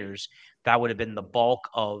 15 years, that would have been the bulk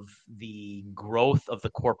of the growth of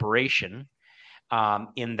the corporation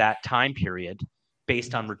in that time period,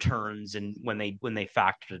 based on returns and when they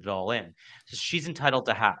factored it all in. So she's entitled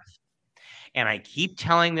to half. And I keep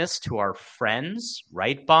telling this to our friends,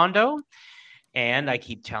 right, Bondo? And I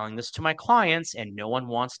keep telling this to my clients, and no one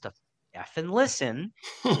wants to effing listen.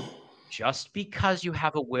 Just because you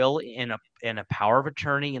have a will in a power of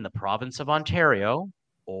attorney in the province of Ontario,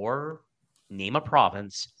 or name a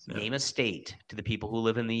province, name a state to the people who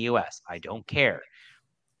live in the US, I don't care,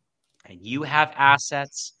 and you have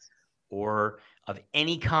assets or of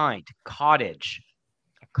any kind, cottage,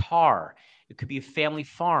 a car, it could be a family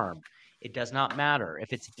farm, it does not matter.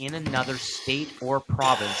 If it's in another state or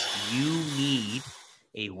province, you need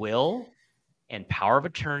a will and power of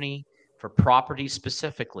attorney for property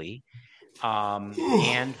specifically,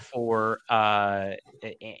 and for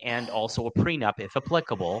and also a prenup, if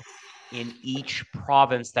applicable, in each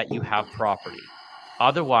province that you have property.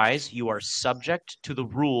 Otherwise, you are subject to the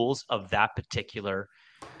rules of that particular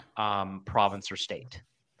province or state.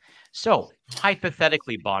 So,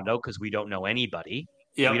 hypothetically, Bondo, because we don't know anybody,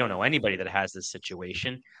 we don't know anybody that has this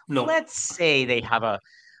situation. No. Let's say they have a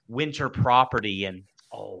winter property in,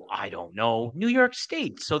 I don't know, New York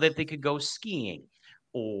State, so that they could go skiing,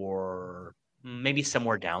 or maybe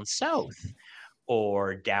somewhere down south,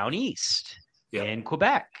 or down east in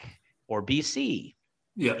Quebec or BC.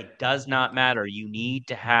 It does not matter. You need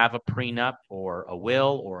to have a prenup or a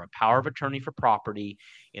will or a power of attorney for property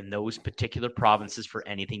in those particular provinces for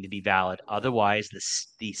anything to be valid. Otherwise,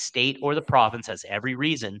 the state or the province has every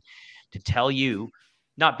reason to tell you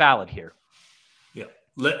not valid here. Yeah.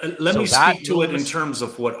 Let me speak to it in terms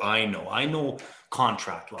of what I know. I know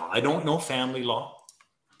contract law. I don't know family law.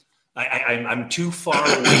 I'm too far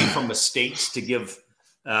away from the states to give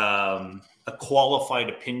a qualified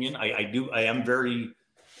opinion. I am very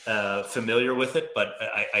familiar with it, but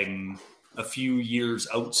I'm a few years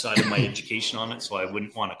outside of my education on it, so I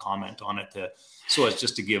wouldn't want to comment on it so as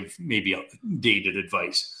just to give maybe dated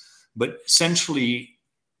advice. But essentially,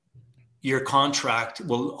 your contract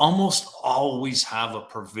will almost always have a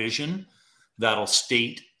provision that'll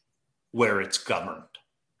state where it's governed.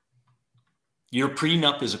 Your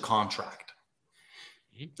prenup is a contract.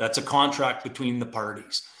 That's a contract between the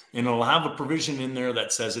parties. And it'll have a provision in there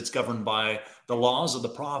that says it's governed by the laws of the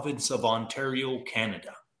province of Ontario,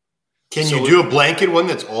 Canada. Can you do a blanket one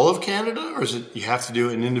that's all of Canada, or is it you have to do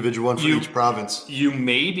an individual one for each province? You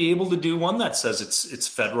may be able to do one that says it's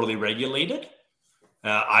federally regulated.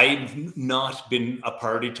 I've not been a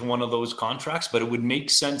party to one of those contracts, but it would make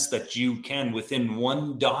sense that you can, within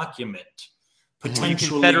one document,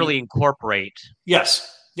 potentially you can federally incorporate.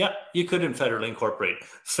 Yes. Yeah, you could federally incorporate.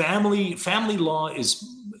 Family law is,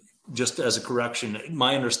 just as a correction,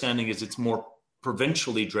 my understanding is it's more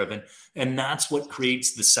provincially driven, and that's what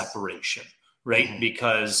creates the separation, right? Mm-hmm.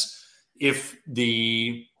 Because if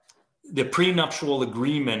the prenuptial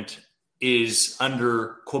agreement is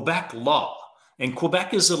under Quebec law, and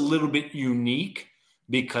Quebec is a little bit unique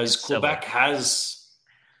because Quebec has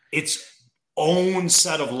its own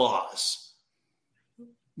set of laws.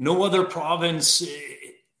 No other province,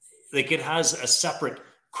 like, it has a separate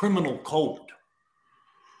criminal code.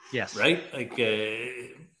 Yes. Right? Like,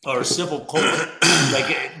 or civil code,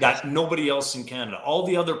 like that nobody else in Canada. All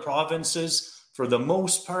the other provinces, for the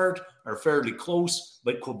most part, are fairly close,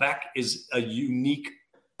 but Quebec is a unique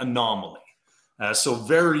anomaly. So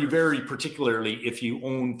very, very particularly if you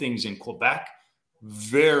own things in Quebec,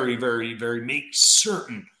 very, very, very make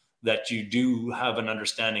certain that you do have an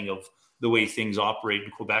understanding of the way things operate in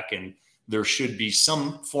Quebec, and there should be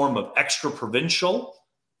some form of extra provincial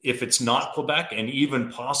if it's not Quebec, and even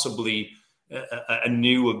possibly a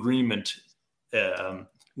new agreement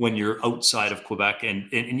when you're outside of Quebec,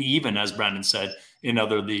 and even, as Brandon said, in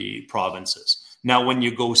the provinces. Now, when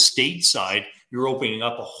you go stateside, you're opening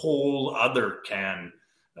up a whole other can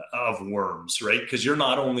of worms, right? Because you're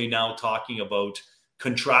not only now talking about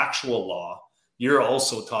contractual law, you're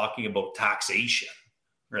also talking about taxation,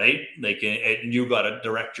 right? Like, and you got to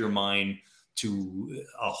direct your mind to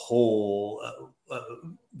a whole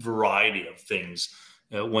variety of things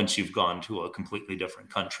once you've gone to a completely different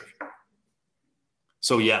country.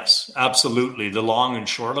 So yes, absolutely. The long and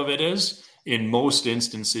short of it is, in most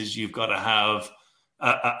instances, you've got to have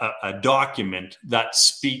a document that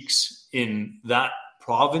speaks in that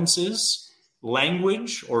province's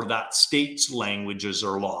language or that state's languages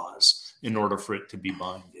or laws in order for it to be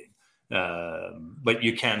binding. But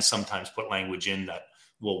you can sometimes put language in that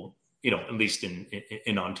will, at least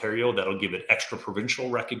in Ontario, that'll give it extra provincial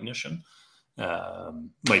recognition.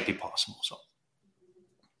 Might be possible.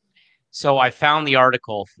 So I found the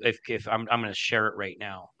article. If I'm going to share it right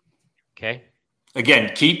now. Okay.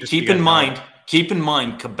 Again, keep in mind,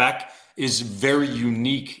 Quebec is very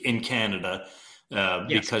unique in Canada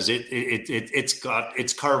because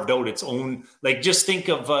it's carved out its own. Like, just think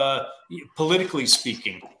of politically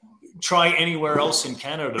speaking. Try anywhere else in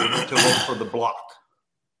Canada to vote for the Bloc.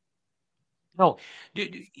 No,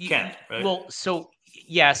 can't. Right? Well, so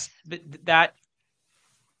yes, but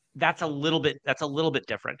that's a little bit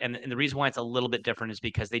different, and the reason why it's a little bit different is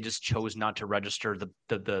because they just chose not to register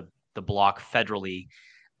the block federally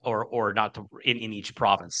or not to in each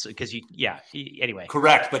province, because anyway,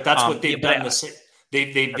 correct, but that's what they've done.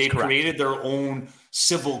 They've created their own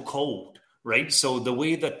civil code, right? So the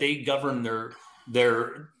way that they govern their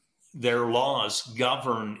laws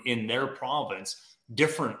govern in their province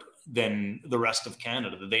different than the rest of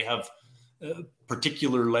Canada. They have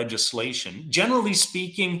particular legislation. Generally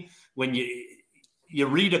speaking, when you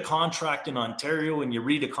read a contract in Ontario and you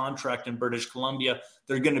read a contract in British Columbia,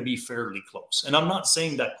 they're going to be fairly close. And I'm not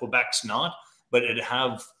saying that Quebec's not, but it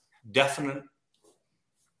have definite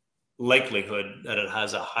likelihood that it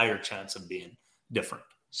has a higher chance of being different.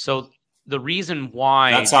 So the reason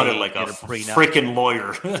why that sounded like a freaking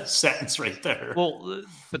lawyer sentence right there. Well,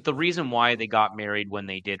 but the reason why they got married when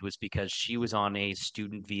they did was because she was on a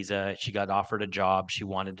student visa. She got offered a job. She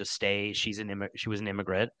wanted to stay. She was an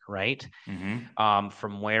immigrant, right? Mm-hmm.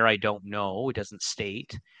 From where I don't know, it doesn't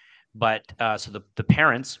state. But so the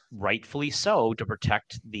parents, rightfully so, to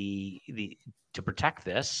protect these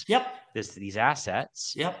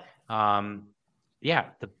assets. Yep.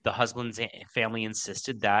 The husband's family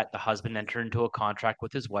insisted that the husband enter into a contract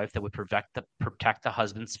with his wife that would protect the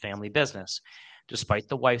husband's family business. Despite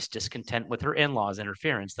the wife's discontent with her in-laws'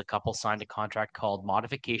 interference, the couple signed a contract called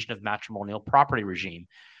Modification of Matrimonial Property Regime.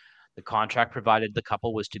 The contract provided the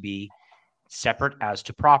couple was to be separate as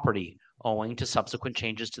to property. Owing to subsequent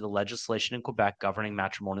changes to the legislation in Quebec governing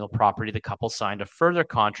matrimonial property, the couple signed a further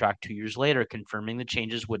contract 2 years later, confirming the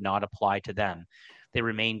changes would not apply to them. They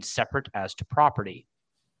remained separate as to property.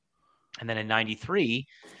 And then in 93,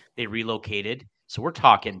 they relocated. So we're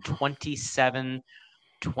talking 30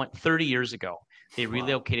 years ago. They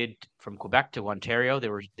relocated from Quebec to Ontario.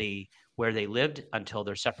 Where they lived until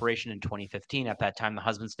their separation in 2015. At that time, the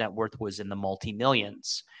husband's net worth was in the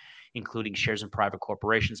multi-millions, including shares in private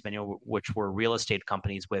corporations, many of which were real estate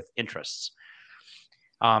companies with interests.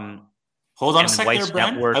 Hold on a second there,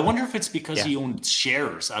 Brent. I wonder if it's because he owned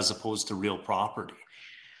shares as opposed to real property.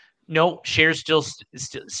 No, shares still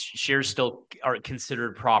are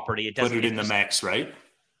considered property. It doesn't put it in the mix, right?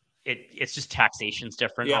 It's just taxation's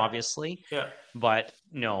different, obviously. Yeah. But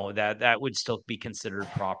no, that would still be considered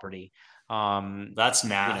property. That's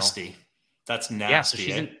nasty. That's nasty.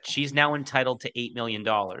 Yeah, so she's now entitled to $8 million.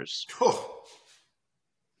 Oh.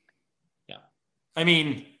 Yeah. I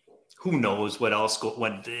mean, who knows what else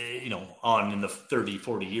went on in the 30,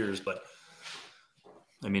 40 years, but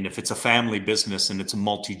I mean, if it's a family business and it's a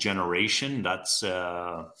multi-generation, that's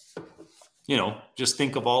just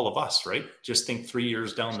think of all of us, right? Just think 3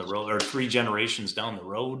 years down the road or 3 generations down the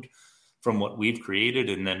road from what we've created.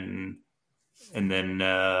 And then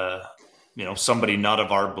somebody not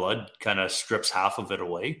of our blood kind of strips half of it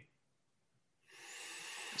away.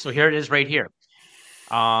 So here it is right here.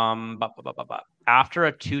 After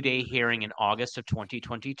a 2-day hearing in August of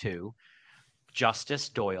 2022, Justice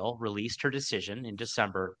Doyle released her decision in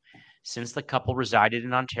December. Since the couple resided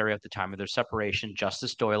in Ontario at the time of their separation,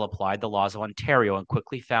 Justice Doyle applied the laws of Ontario and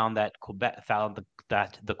quickly found that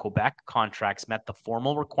the Quebec contracts met the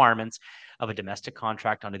formal requirements of a domestic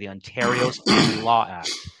contract under the Ontario's Family Law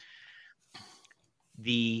Act.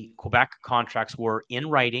 The Quebec contracts were in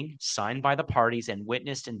writing, signed by the parties, and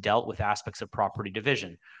witnessed and dealt with aspects of property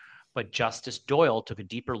division. But Justice Doyle took a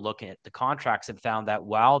deeper look at the contracts and found that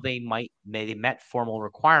while they met formal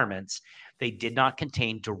requirements, they did not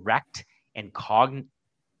contain direct and cognate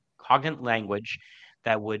language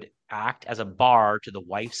that would act as a bar to the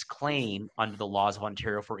wife's claim under the laws of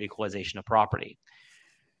Ontario for equalization of property.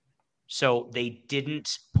 So they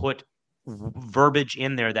didn't put verbiage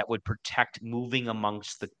in there that would protect moving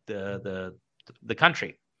amongst the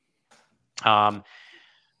country. The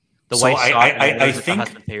So wife saw it, and I the think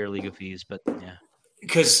husband pay her legal fees, but yeah.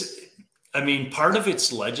 because I mean, part of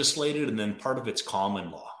it's legislated and then part of it's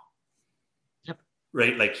common law. Yep.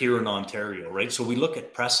 Right? Like here in Ontario, right? So we look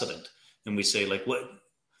at precedent and we say, like,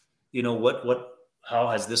 how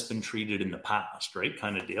has this been treated in the past, right?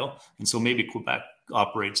 Kind of deal. And so maybe Quebec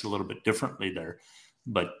operates a little bit differently there,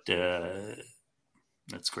 but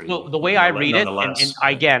that's great. Well, the way I read it, and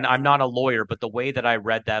again, I'm not a lawyer, but the way that I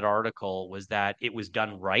read that article was that it was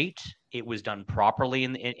done right, it was done properly,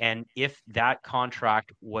 and if that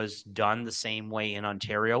contract was done the same way in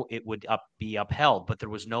Ontario, it would be upheld. But there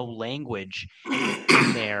was no language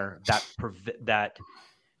in there that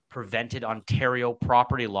prevented Ontario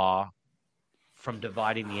property law from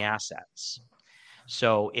dividing the assets.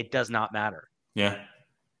 So it does not matter. Yeah.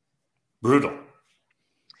 Brutal.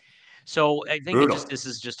 So I think this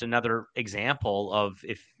is just another example of,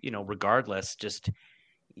 if, regardless, just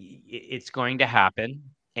it's going to happen,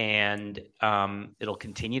 and it'll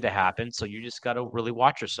continue to happen. So you just got to really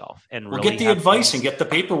watch yourself and really get the advice and get the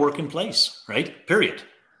paperwork in place, right? Period.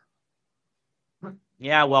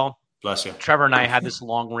 Yeah, well, bless you. Trevor and I had this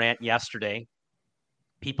long rant yesterday.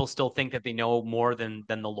 People still think that they know more than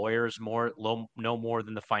the lawyers, know more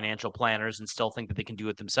than the financial planners, and still think that they can do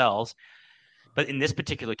it themselves. But in this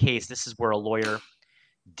particular case, this is where a lawyer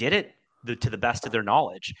did it to the best of their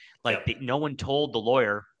knowledge. No one told the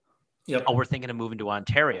lawyer, "Oh, we're thinking of moving to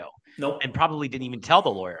Ontario." Nope. And probably didn't even tell the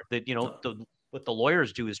lawyer that what the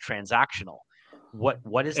lawyers do is transactional.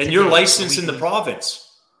 What is and you're licensed in the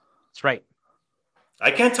province. That's right.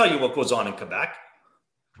 I can't tell you what goes on in Quebec.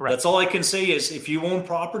 Correct. That's all I can say is if you own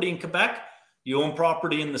property in Quebec, you own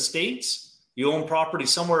property in the States, you own property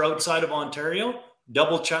somewhere outside of Ontario,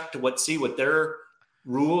 double check to see what their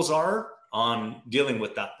rules are on dealing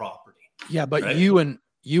with that property. Yeah, but right? you and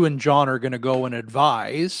John are going to go and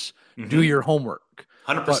advise, do your homework.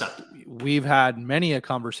 100%. But we've had many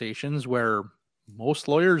conversations where most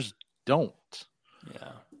lawyers don't.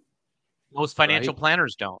 Yeah. Most financial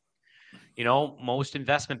planners don't. Most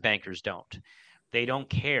investment bankers don't. They don't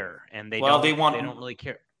care, and they don't really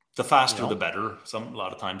care. The faster, the better. A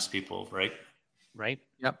lot of times, people, right? Right.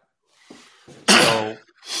 Yep. So,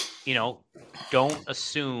 don't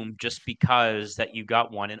assume just because that you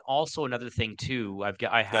got one. And also another thing too, good.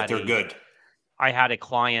 I had a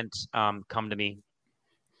client come to me,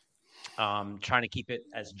 trying to keep it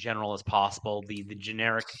as general as possible. The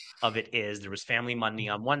generic of it is there was family money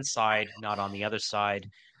on one side, not on the other side.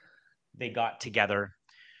 They got together.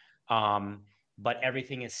 But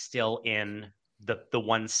everything is still in the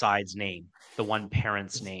one side's name, the one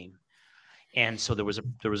parent's name. And so there was a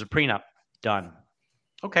prenup done.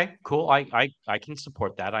 Okay, cool. I can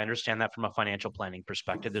support that. I understand that from a financial planning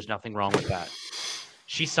perspective. There's nothing wrong with that.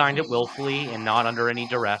 She signed it willfully and not under any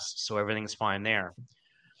duress, so everything's fine there.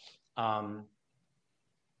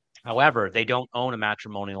 However, they don't own a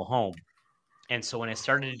matrimonial home. And so when I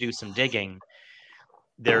started to do some digging,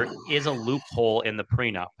 there is a loophole in the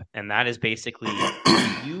prenup, and that is basically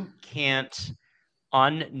you can't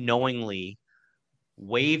unknowingly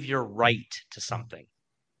waive your right to something.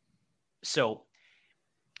 So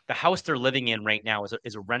the house they're living in right now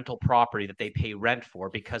is a rental property that they pay rent for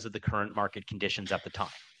because of the current market conditions at the time,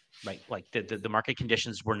 right? Like the market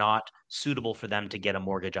conditions were not suitable for them to get a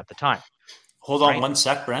mortgage at the time. Hold on one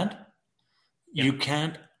sec, Brand. Yeah. You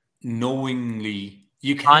can't unknowingly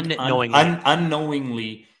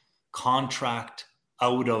contract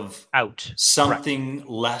out something correct.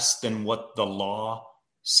 Less than what the law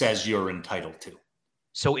says you're entitled to.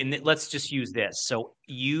 So let's just use this. So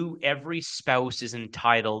every spouse is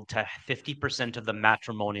entitled to 50% of the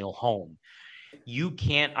matrimonial home.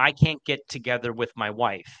 I can't get together with my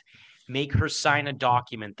wife, make her sign a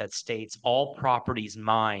document that states all property's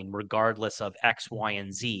mine regardless of X, Y,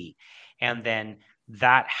 and Z. And then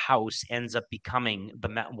that house ends up becoming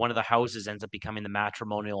one of the houses ends up becoming the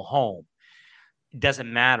matrimonial home. It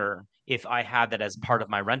doesn't matter if I had that as part of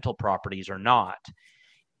my rental properties or not.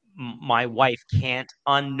 My wife can't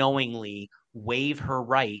unknowingly waive her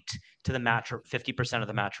right to the 50% of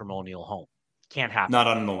the matrimonial home. Can't happen.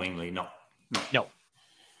 Not unknowingly, no.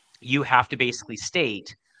 You have to basically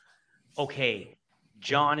state, okay,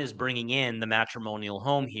 John is bringing in the matrimonial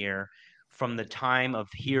home here from the time of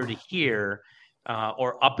here to here,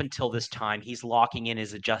 or up until this time, he's locking in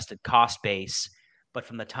his adjusted cost base. But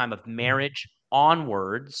from the time of marriage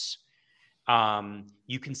onwards,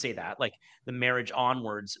 You can say that, like the marriage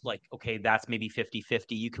onwards, like, okay, that's maybe 50-50.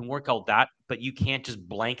 You can work out that, but you can't just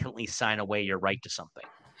blanketly sign away your right to something.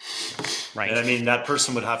 Right. And I mean, that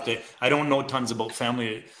person would have to, I don't know tons about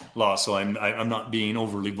family law, so I'm not being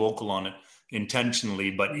overly vocal on it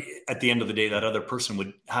intentionally, but at the end of the day, that other person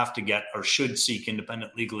would have to get or should seek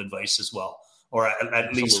independent legal advice as well, or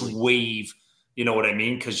at least waive, you know what I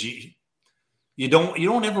mean? Because you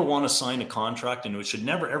don't ever want to sign a contract, and it should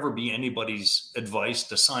never ever be anybody's advice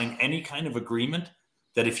to sign any kind of agreement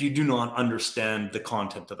that if you do not understand the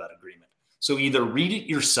content of that agreement. So either read it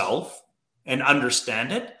yourself and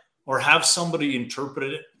understand it, or have somebody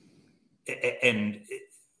interpret it and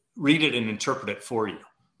read it and interpret it for you,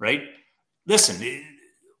 right? Listen,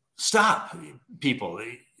 stop, people.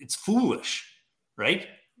 It's foolish, right?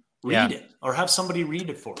 Read it, or have somebody read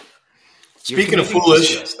it for you. Speaking of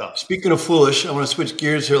foolish, I want to switch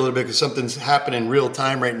gears here a little bit because something's happening in real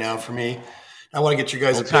time right now for me. I want to get your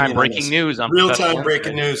guys' opinion on this. Real-time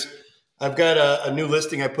breaking news. I've got a new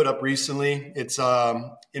listing I put up recently. It's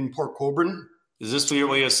in Port Colborne. Is this your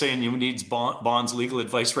way of saying you need Bond's legal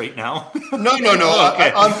advice right now? No.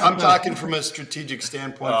 Okay. I'm talking from a strategic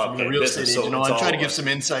standpoint from a real estate agent. I'm trying to give some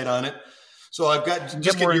insight on it. So I've got,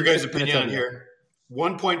 just get your guys' opinion on here.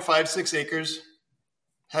 1.56 acres,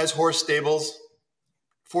 has horse stables,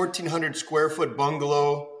 1,400 square foot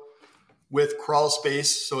bungalow with crawl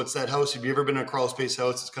space. So it's that house. Have you ever been in a crawl space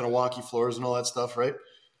house? It's kind of wonky floors and all that stuff, right?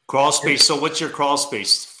 Crawl space. So what's your crawl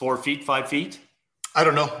space? 4 feet, 5 feet? I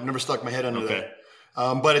don't know. I've never stuck my head under that.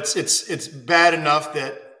 But it's bad enough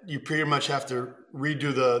that you pretty much have to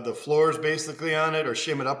redo the floors basically on it, or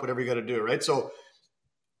shim it up, whatever you got to do, right? So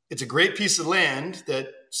it's a great piece of land that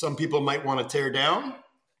some people might want to tear down,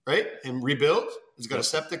 right, and rebuild. It's got a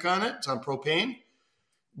septic on it. It's on propane.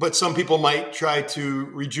 But some people might try to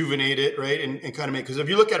rejuvenate it, right, and kind of make – because if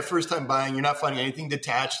you look at it first time buying, you're not finding anything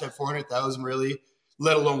detached at $400,000 really,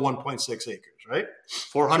 let alone 1.6 acres, right?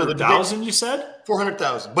 400,000, you said?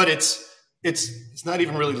 400,000, but it's not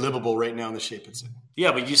even really livable right now in the shape it's in.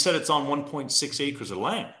 Yeah, but you said it's on 1.6 acres of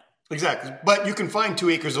land. Exactly, but you can find 2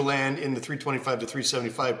 acres of land in the 325 to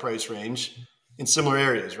 375 price range in similar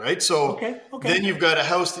areas, right? So then you've got a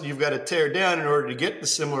house that you've got to tear down in order to get the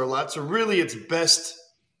similar lot. So really, its best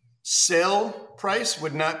sale price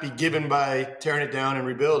would not be given by tearing it down and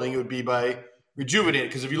rebuilding. It would be by rejuvenating it.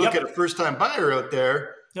 Because if you look at a first-time buyer out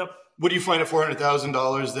there, what do you find at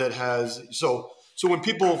 $400,000 that has so when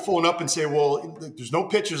people phone up and say, well, there's no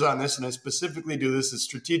pictures on this, and I specifically do this, it's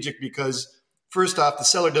strategic because first off, the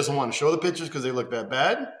seller doesn't want to show the pictures because they look that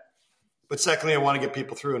bad. But secondly, I want to get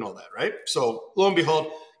people through and all that, right? So lo and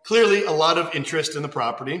behold, clearly a lot of interest in the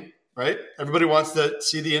property, right? Everybody wants to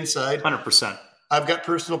see the inside. 100%. I've got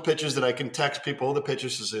personal pictures that I can text people the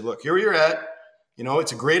pictures to say, look, here you're at. You know,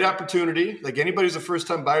 it's a great opportunity. Like anybody who's a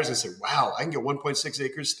first-time buyer is going to say, wow, I can get 1.6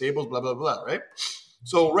 acres, stables, blah, blah, blah, right?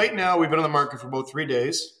 So right now we've been on the market for about 3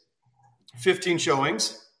 days, 15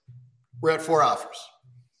 showings. We're at 4 offers.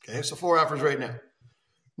 Okay, so 4 offers right now.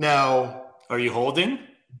 Now, are you holding?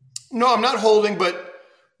 No, I'm not holding, but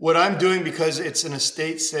what I'm doing, because it's an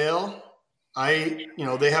estate sale,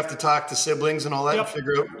 they have to talk to siblings and all that and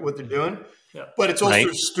figure out what they're doing. Yeah. But it's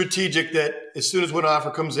also strategic that as soon as one offer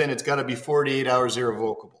comes in, it's got to be 48 hours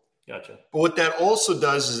irrevocable. Gotcha. But what that also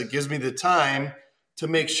does is it gives me the time to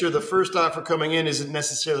make sure the first offer coming in isn't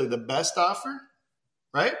necessarily the best offer,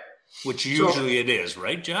 right? Which usually it is,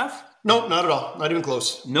 right, Jeff? No, not at all. Not even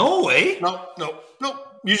close. No way? No.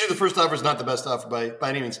 Usually the first offer is not the best offer by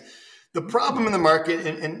any means. The problem in the market,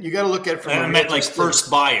 and you got to look at it from I meant like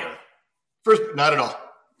first buyer. First, not at all.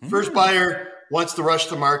 First buyer wants to rush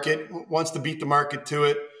the market, wants to beat the market to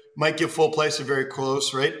it, might give full price or very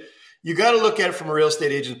close, right? You got to look at it from a real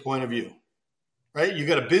estate agent's point of view, right? You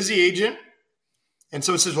got a busy agent, and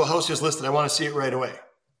someone says, well, house just listed. I want to see it right away.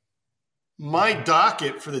 My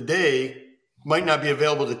docket for the day might not be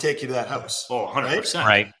available to take you to that house. Oh, 100%.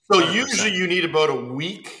 Right. So 100%. Usually you need about a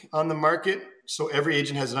week on the market, so every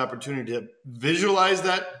agent has an opportunity to visualize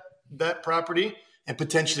that property and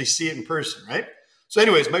potentially see it in person, right? So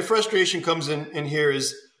anyways, my frustration comes in here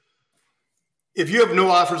is if you have no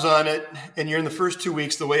offers on it and you're in the first 2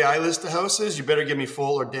 weeks, the way I list the house is, you better give me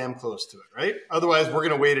full or damn close to it, right? Otherwise, we're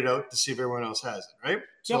going to wait it out to see if everyone else has it, right?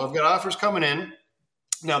 So I've got offers coming in.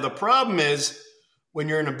 Now, the problem is when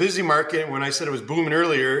you're in a busy market, when I said it was booming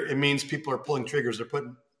earlier, it means people are pulling triggers. They're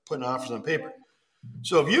putting offers on paper.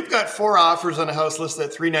 So if you've got 4 offers on a house listed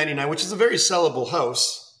at $399, which is a very sellable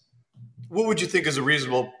house, what would you think is a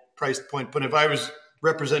reasonable price point? But if I was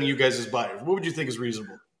representing you guys as buyers, what would you think is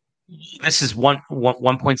reasonable? This is 1.7,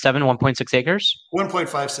 1.6 acres?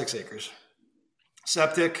 1.56 acres.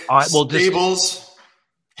 septic, well, stables,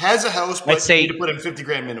 has a house, but say- you need to put in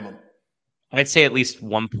 $50,000 minimum. I'd say at least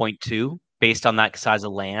 1.2 based on that size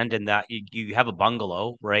of land, and that you have a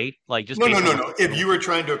bungalow, right? Like just No. based on If you were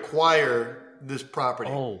trying to acquire this property,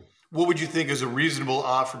 Oh. what would you think is a reasonable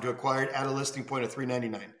offer to acquire it at a listing point of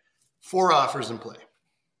 $399? 4 offers in play.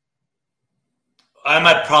 I'm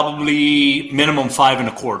at probably minimum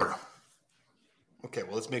 5.25. Okay,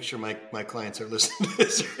 well, let's make sure my clients are listening to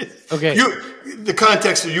this. Okay. The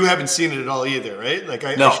context of you haven't seen it at all either, right? Like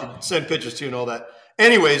I should send pictures to you and all that.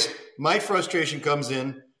 Anyways, my frustration comes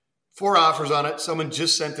in, 4 offers on it. Someone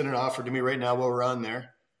just sent in an offer to me right now while we're on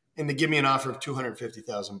there, and they give me an offer of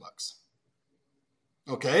 $250,000.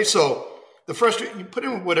 Okay, so the frustration, you put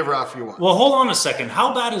in whatever offer you want. Well, hold on a second.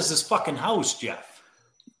 How bad is this fucking house, Jeff?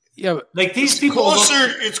 Yeah, Like these people.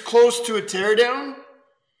 It's close to a teardown,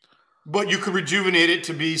 but you could rejuvenate it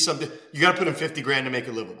to be something. You got to put in $50,000 to make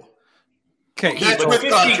it livable. okay. That's But with 50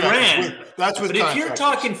 contractors. grand. That's with But if you're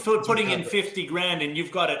contractors. talking putting in 50 grand and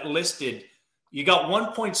you've got it listed, you got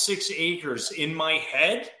 1.6 acres in my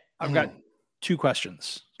head. I've got 2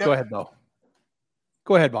 questions. Yep. Go ahead, though.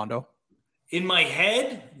 Go ahead, Bondo. In my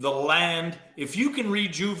head, the land, if you can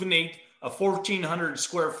rejuvenate a 1,400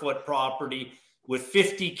 square foot property with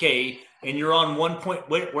 $50K and you're on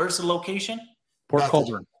where's the location? Port Bethel.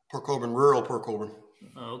 Colborne. Port Colborne, rural Port Colborne.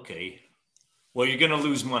 Okay. Well, you're going to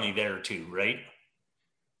lose money there too, right?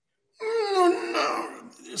 No.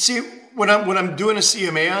 See, when I'm doing a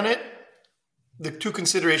CMA on it, the 2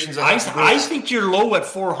 considerations I think you're low at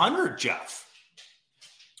 400, Jeff.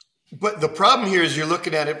 But the problem here is you're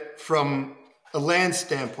looking at it from a land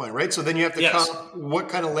standpoint, right? So then you have to Yes. count what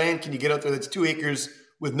kind of land can you get out there that's 2 acres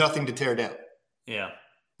with nothing to tear down. Yeah.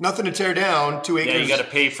 Nothing to tear down, 2 acres. Yeah, you got to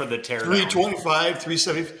pay for the tear down. 325,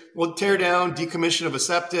 370. Well, tear down, decommission of a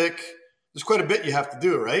septic. There's quite a bit you have to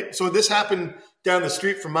do, right? So this happened down the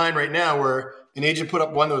street from mine right now where an agent put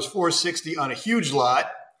up one that was 460 on a huge lot.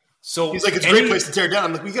 So He's like, it's a great place to tear down.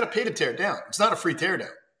 I'm like, we got to pay to tear it down. It's not a free tear down,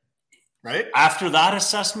 right? After that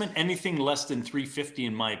assessment, anything less than 350,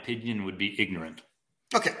 in my opinion, would be ignorant.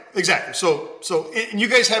 Okay, exactly. So, and you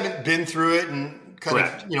guys haven't been through it and kind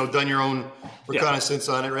Correct. of, done your own reconnaissance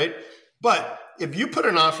on it, right? But if you put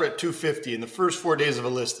an offer at 250 in the first 4 days of a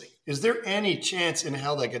listing, is there any chance in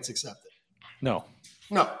hell that gets accepted? No.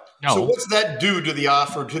 No. No. So what's that do to the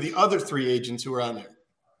offer to the other 3 agents who are on there?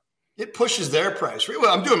 It pushes their price, right?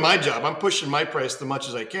 Well, I'm doing my job. I'm pushing my price as much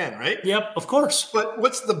as I can, right? Yep, of course. But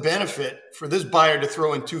what's the benefit for this buyer to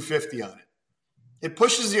throw in 250 on it? It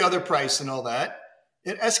pushes the other price and all that.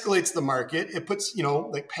 It escalates the market. It puts,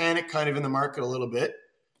 like panic kind of in the market a little bit.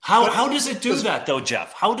 How does it do that, though,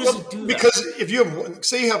 Jeff? How does it do that? Because if you have,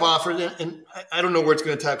 say you have offers, and I don't know where it's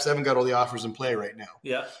going to tap because I haven't got all the offers in play right now.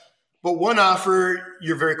 Yeah. But one offer,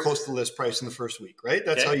 you're very close to list price in the first week, right?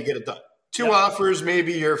 That's how you get it done. 2 offers,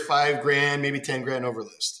 maybe you're $5,000, maybe $10,000 over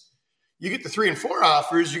list. You get the 3 and 4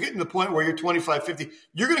 offers, you're getting to the point where you're 25, 50.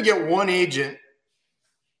 You're going to get one agent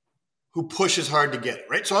who pushes hard to get it,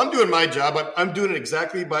 right? So I'm doing my job. I'm doing it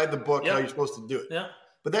exactly by the book, how you're supposed to do it. Yeah.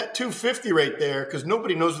 But that 250 right there, because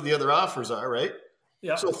nobody knows what the other offers are, right?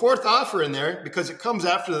 Yeah. So 4th offer in there, because it comes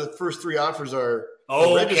after the first 3 offers are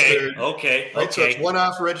registered. Okay. Right? So it's 1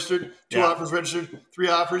 offer registered, 2 offers registered, 3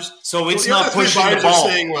 offers. So it's the not other 3 pushing the buyers ball. are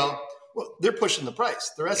saying, well, they're pushing the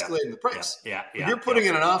price. They're escalating the price. Yeah. If you're putting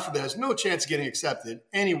in an offer that has no chance of getting accepted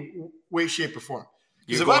any way, shape, or form.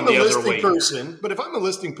 Because You're if I'm a going the other listing way. person, but if I'm a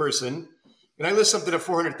listing person and I list something at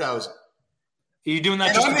 400,000, Are you doing that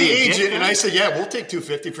and just I'm to the be a dick, agent, and man? I say, yeah, we'll take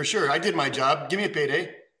 250 for sure. I did my job. Give me a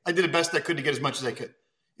payday. I did the best I could to get as much as I could.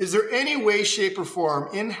 Is there any way, shape, or form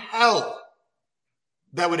in hell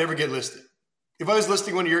that would ever get listed? If I was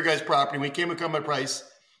listing one of your guys' property, we came and cut my price,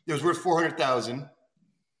 it was worth 400,000,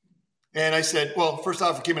 and I said, well, first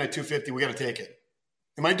off, it came in at 250. We got to take it.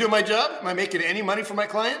 Am I doing my job? Am I making any money for my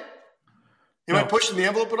client? Am I pushing the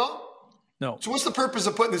envelope at all? No. So what's the purpose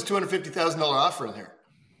of putting this $250,000 offer in here?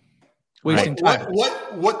 Wasting time.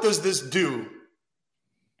 What does this do?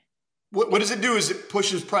 What does it do is it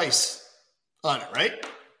pushes price on it, right?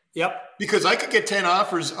 Yep. Because I could get 10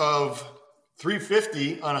 offers of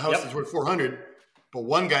 350 on a house that's worth 400, but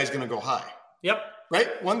one guy's going to go high, Yep.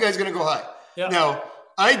 right? One guy's going to go high. Yep. Now,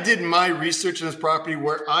 I did my research on this property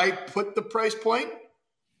where I put the price point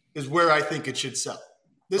is where I think it should sell.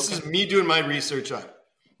 This is me doing my research on it.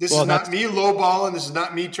 This is not me lowballing. This is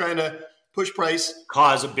not me trying to push price.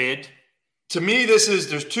 Cause a bid. To me,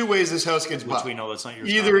 there's 2 ways this house gets bought. Which we know that's not your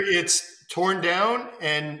Either style. it's torn down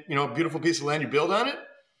and, a beautiful piece of land you build on it,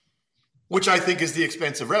 which I think is the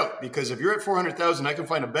expensive route. Because if you're at 400,000, I can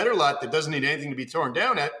find a better lot that doesn't need anything to be torn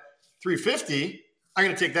down at 350, I'm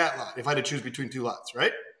going to take that lot if I had to choose between two lots,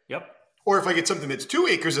 right? Yep. Or if I get something that's 2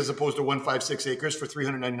 acres as opposed to 156 acres for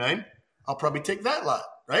 $399, I'll probably take that lot,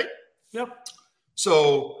 right? Yep.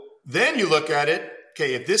 So then you look at it.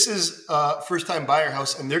 Okay, if this is a first-time buyer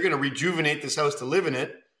house and they're going to rejuvenate this house to live in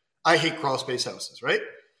it, I hate crawl space houses, right?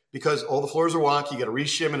 Because all the floors are wonky. You got to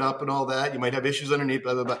re-shim it up and all that. You might have issues underneath,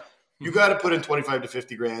 blah, blah, blah. You got to put in 25 to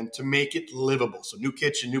 50 grand to make it livable. So new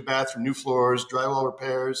kitchen, new bathroom, new floors, drywall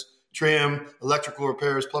repairs, trim, electrical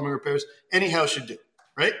repairs, plumbing repairs. Any house should do,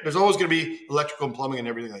 right? There's always going to be electrical and plumbing and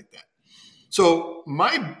everything like that. So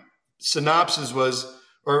my synopsis was,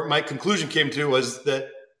 or my conclusion came to was that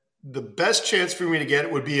the best chance for me to get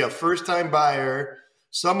it would be a first-time buyer,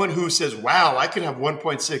 someone who says, wow, I could have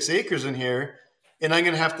 1.6 acres in here, and I'm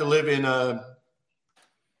going to have to live in a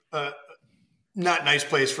not nice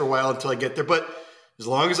place for a while until I get there. But as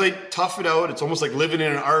long as I tough it out, it's almost like living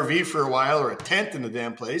in an RV for a while or a tent in the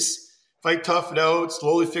damn place. If I tough it out,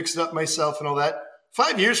 slowly fix it up myself and all that,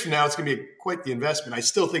 5 years from now, it's going to be quite the investment. I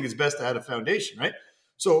still think it's best to have a foundation, right?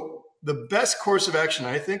 So the best course of action,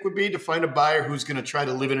 I think, would be to find a buyer who's going to try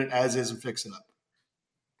to live in it as is and fix it up,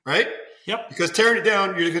 right? Yep. Because tearing it down,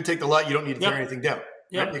 you're going to take the lot. You don't need to tear anything down.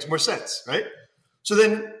 Yep. Right? Makes more sense, right? So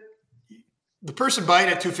then the person buying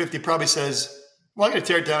at $250 probably says, well, I'm going to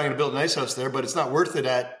tear it down. I'm going to build a nice house there, but it's not worth it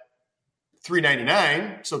at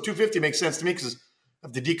 $399. So $250 makes sense to me because I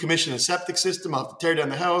have to decommission the septic system. I'll have to tear down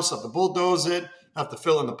the house. I'll have to bulldoze it. I'll have to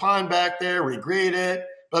fill in the pond back there, regrade it,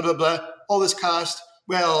 blah, blah, blah. All this cost.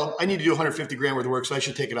 Well, I need to do 150 grand worth of work, so I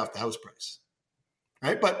should take it off the house price,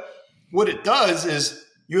 right? But what it does is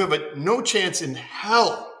you have no chance in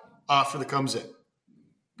hell offer that comes in.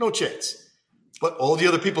 No chance. But all the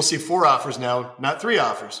other people see 4 offers now, not 3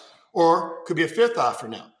 offers, or could be a 5th offer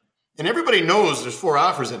now. And everybody knows there's 4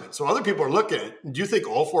 offers in it. So other people are looking at it. Do you think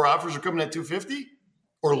all 4 offers are coming at 250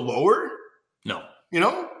 or lower? No. You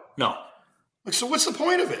know? No. Like, so what's the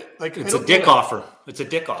point of it? Like, It's a dick offer. It's a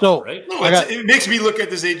dick offer, So- right? No, it makes me look at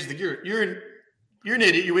this age and think you're an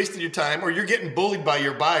idiot. You wasted your time, or you're getting bullied by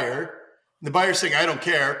your buyer. And the buyer's saying, "I don't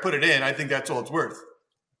care, put it in. I think that's all it's worth."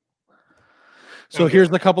 So here's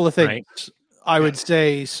the couple of things Right. I would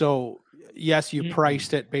say. So yes, you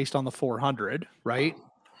priced it based on the 400, right?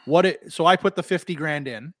 So I put the 50 grand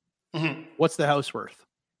in. Mm-hmm. What's the house worth?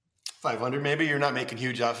 500, maybe. You're not making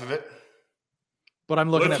huge off of it. But I'm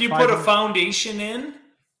But looking if at you put a 500. foundation in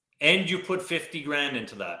and you put 50 grand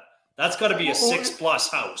into that, that's got to be a 6+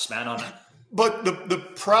 house, man. On it. But the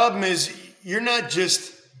problem is you're not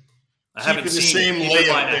just I keeping haven't the seen same it. Keep in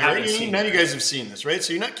layout mind, I there. haven't Right? seen None it. of you guys have seen this, right?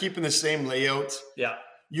 So you're not keeping the same layout. Yeah.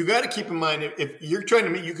 You got to keep in mind if you're trying to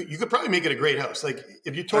make, you could probably make it a great house. Like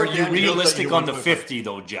if you Are tore it you down, you built that, realistic you on the 1.5. 50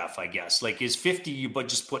 though, Jeff? I guess like is 50 you but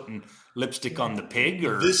just putting lipstick on the pig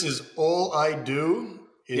or This is all I do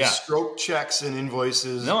is Yeah. stroke checks and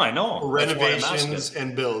invoices. No, I know. For That's why I'm renovations asking.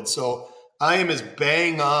 and builds. So I am as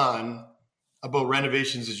bang on about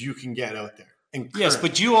renovations as you can get out there. And Yes, current.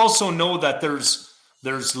 but you also know that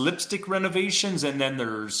there's lipstick renovations and then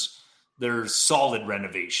there's solid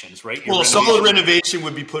renovations, right? Your well, solid renovation- renovation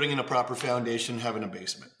would be putting in a proper foundation, having a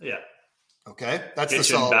basement. Yeah. Okay, that's the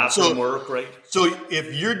Kitchen, solid. bathroom work, right? So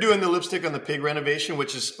if you're doing the lipstick on the pig renovation,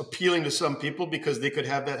 which is appealing to some people because they could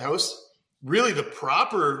have that house, really the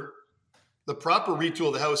proper retool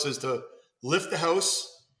of the house is to lift the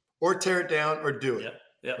house or tear it down or do it.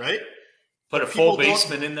 Yeah. Yeah. Right? Put a But full people don't-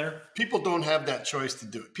 basement in there. People don't have that choice to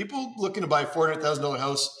do it. People looking to buy a $400,000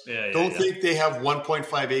 house Yeah, don't yeah. think they have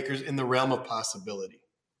 1.5 acres in the realm of possibility.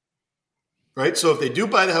 Right? So if they do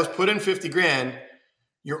buy the house, put in 50 grand,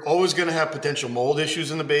 you're always going to have potential mold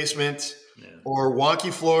issues in the basement or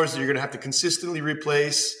wonky floors that you're going to have to consistently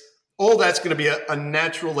replace. All that's going to be a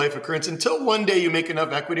natural life occurrence until one day you make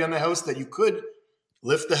enough equity on the house that you could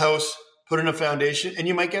lift the house, put in a foundation, and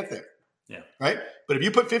you might get there. Yeah. Right? But if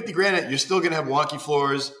you put 50 grand in it, you're still going to have wonky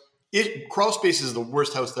floors. Crawl space is the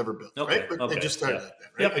worst house ever built, Okay, right? But okay, they just started yeah. like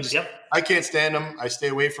that, right? Yep, I can't stand them. I stay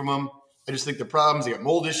away from them. I just think they're problems. They got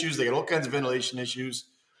mold issues. They got all kinds of ventilation issues,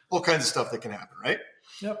 all kinds of stuff that can happen, right?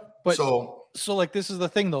 Yep. But So like this is the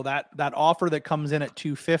thing though, that offer that comes in at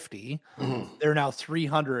 250, they're now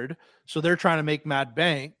 300. So they're trying to make mad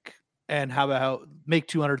bank and make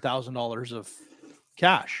 $200,000 of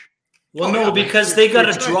cash. Well, Oh, no, yeah, because they're they got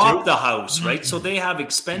to trying drop to. the house, right? So they have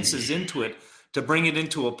expenses into it to bring it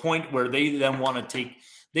into a point where they then want to take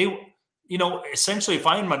essentially, if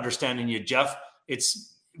I'm understanding you, Jeff,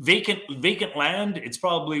 it's vacant land. It's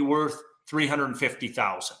probably worth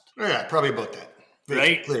 $350,000. yeah, probably about that.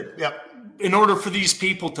 Right? Clear. Yep. In order for these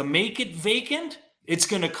people to make it vacant, it's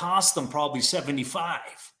going to cost them probably 75.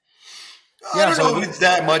 I don't know if it's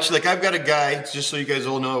that much. Like, I've got a guy, just so you guys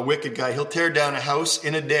all know, a wicked guy. He'll tear down a house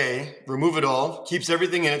in a day, remove it all, keeps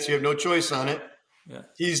everything in it, so you have no choice on it. Yeah.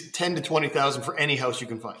 He's 10 to 20,000 for any house you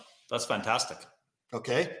can find. That's fantastic.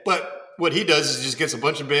 Okay, but what he does is just gets a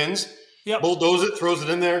bunch of bins, Yep. bulldoze it, throws it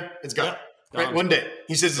in there, it's gone. Yep. Right, Gone. one day.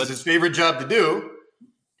 He says it's his favorite job to do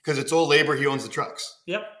because it's all labor. He owns the trucks.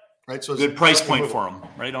 Yep. Right, so it's Good price point for him.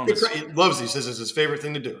 Right on. He loves it. He says it's his favorite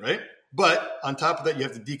thing to do. Right, but on top of that, you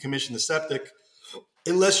have to decommission the septic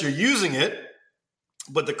unless you're using it.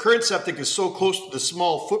 But the current septic is so close to the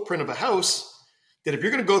small footprint of a house that if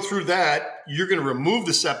you're going to go through that, you're going to remove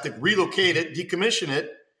the septic, relocate it, decommission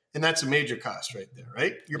it, and that's a major cost right there,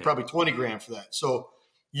 right? You're probably 20 grand for that. So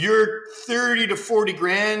you're 30 to 40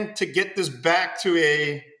 grand to get this back to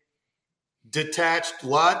a detached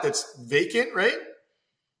lot that's vacant, right?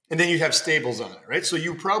 And then you have stables on it, right? So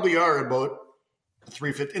you probably are about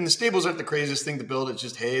 350. And the stables aren't the craziest thing to build. It's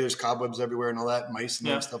just, hey, there's cobwebs everywhere and all that, mice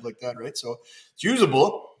and stuff like that, right? So it's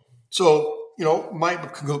usable. So, my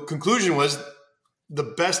conclusion was the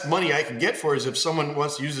best money I can get for it is if someone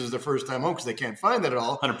wants to use it as their first time home because they can't find that at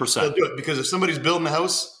all. 100%. They'll do it because if somebody's building a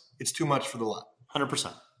house, it's too much for the lot.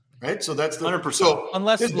 100%. Right? So that's the 100%. So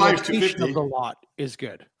Unless this the buyer's location of the lot is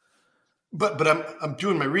good. But I'm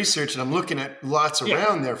doing my research and I'm looking at lots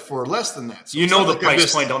around there for less than that. So You it's know not the like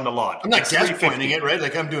price point on the lot. I'm not It's guess 350. pointing it, right?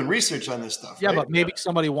 Like I'm doing research on this stuff. Yeah, right? but maybe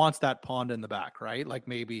somebody wants that pond in the back, right? Like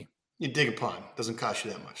maybe You dig a pond. Doesn't cost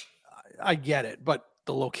you that much. I get it, but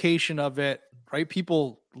the location of it, right?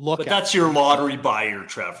 People look But at that's your lottery buyer,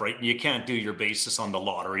 Trev, right? You can't do your basis on the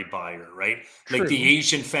lottery buyer, right? Like the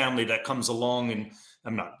Asian family that comes along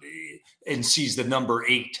and sees the number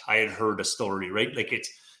 8. I had heard a story, right? Like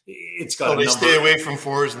it's got a they number. stay away from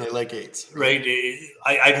 4s and they like 8s. Right.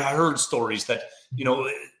 I heard stories that,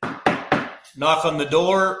 knock on the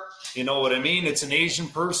door, you know what I mean? It's an Asian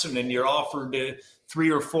person and you're offered $3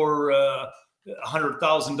 or $4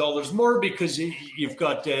 $100,000 more because you've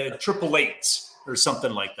got triple 8s or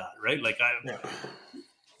something like that, right? Like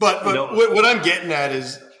But what I'm getting at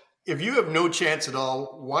is if you have no chance at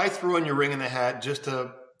all, why throw in your ring in the hat just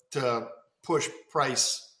to push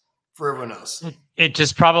price for everyone else? It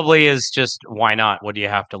just probably is just, why not? What do you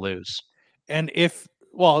have to lose? And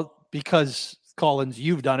because Collins,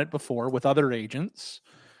 you've done it before with other agents,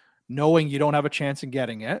 knowing you don't have a chance in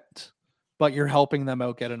getting it, but you're helping them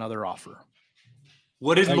out get another offer.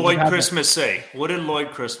 What did Lloyd Christmas say? What did Lloyd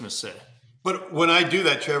Christmas say? But when I do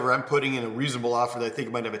that, Trevor, I'm putting in a reasonable offer that I think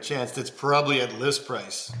might have a chance. That's probably at list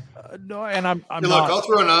price. No, and I'm Hey, not. look, I'll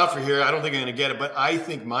throw an offer here. I don't think I'm going to get it, but I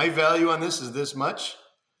think my value on this is this much.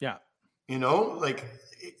 Yeah.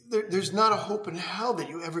 There's not a hope in hell that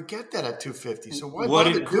you ever get that at 250. So why What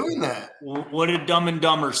bother did- doing that? What did Dumb and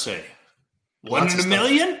Dumber say? One Lots in of a stuff.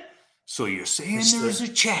 million? So you're saying It's there's a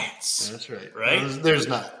chance. That's right. Right? There's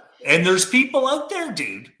not. And there's people out there,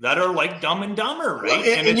 dude, that are like Dumb and Dumber, right? Well,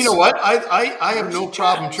 and you it's- know what? I have There's no a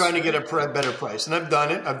problem chance. trying to get a better price, and I've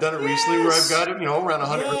done it. I've done it recently where I've got it, around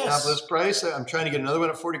 100% Yes. off list price. I'm trying to get another one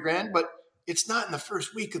at 40 grand, but it's not in the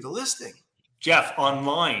first week of the listing. Jeff,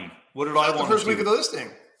 online, what did I Not the want first to week of do? the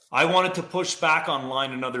listing. I wanted to push back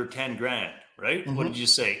online another 10 grand, right? What did you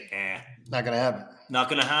say? Not going to happen. Not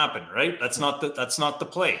going to happen, right? That's not the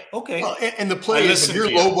play. Okay. Well, and the play I is if listened you're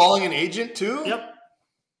to you. lowballing an agent too. Yep.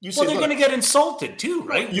 You say, Well, they're look, going to get insulted too,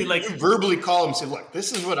 right? you Like, verbally call them and say, look,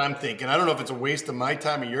 this is what I'm thinking. I don't know if it's a waste of my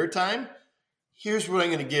time or your time. Here's what I'm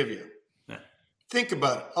going to give you. Yeah. Think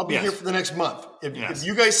about it. I'll be Yes. here for the next month. If Yes.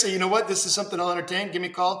 you guys say, you know what, this is something I'll entertain, give me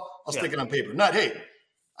a call. I'll stick it on paper. Not, hey,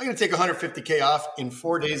 I'm going to take $150K off in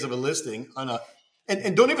 4 days of a listing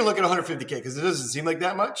and don't even look at $150K because it doesn't seem like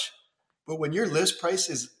that much. But when your list price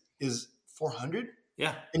is 400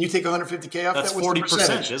 yeah, and you take $150K off, that's that, what's the 40%,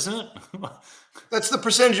 percentage? isn't it? That's the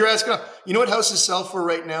percentage you're asking off. You know what houses sell for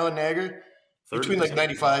right now in Niagara? Between like 30%.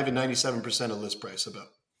 95 and 97% of list price about.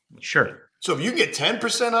 Sure. So if you get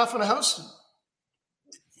 10% off on a house,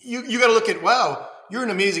 you got to look at, wow, you're an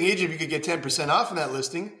amazing agent if you could get 10% off on that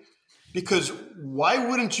listing, because why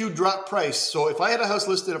wouldn't you drop price? So if I had a house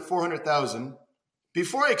listed at 400,000,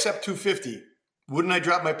 before I accept 250, wouldn't I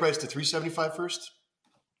drop my price to 375 first?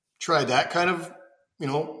 Try that kind of,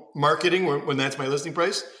 marketing when that's my listing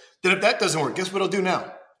price. Then if that doesn't work, guess what I'll do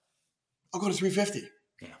now? I'll go to 350.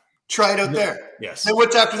 Yeah. Try it out there. Yes. Then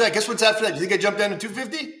what's after that? Guess what's after that? You think I jump down to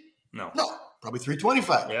 250? No. No, probably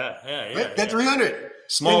 325. Yeah. Right? Then 300.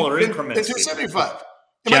 Smaller Then increments. 275.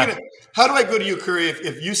 Jeff. How do I go to you, Curry,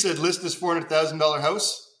 if you said list this $400,000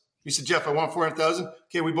 house? You said, Jeff, I want 400,000.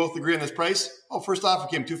 Okay, we both agree on this price. Oh, first offer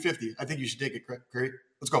came 250. I think you should take it, Curry.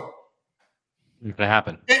 Let's go. It's going to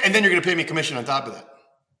happen. And then you're going to pay me commission on top of that.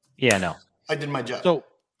 Yeah, no. I did my job. So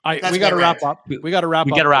That's we got to my wrap rant. up. We got to wrap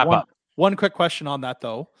We up. got to wrap One- up. One quick question on that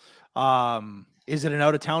though. Is it an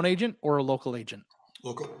out-of-town agent or a local agent?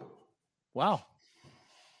 Local. Wow.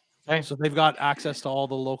 Okay. So they've got access to all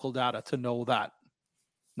the local data to know that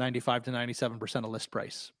 95 to 97% of list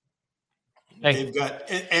price. Hey. They've got,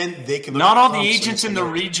 and they can. Not all the agents in the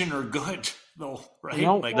region are good, though, right?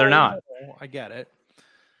 No, Like, they're not. I get it.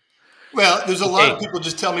 Well, there's a lot of Okay. people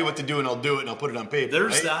just tell me what to do and I'll do it and I'll put it on paper.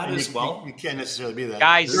 There's right? that And as well. You can't necessarily be that.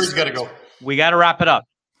 Guys. Curry's got to go. We got to wrap it up.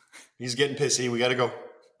 He's getting pissy. We got to go.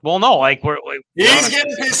 Well, no, like we're He's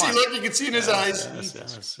getting pissy. Look, you can see in his eyes.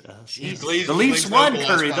 Yes. He blazed- The Leafs blazed won, out the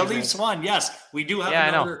Curry. last The 5 Leafs minutes. won. Yes, we do have Yeah,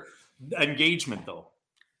 I know. another engagement, though.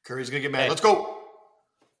 Curry's going to get mad. Hey. Let's go.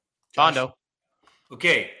 Bondo.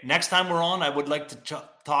 Okay, next time we're on, I would like to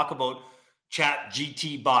talk about Chat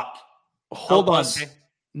GT Bot. Hold Help on. us.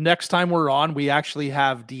 Next time we're on, we actually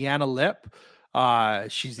have Deanna Lip.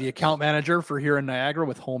 She's the account manager for here in Niagara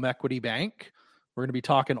with Home Equity Bank. We're going to be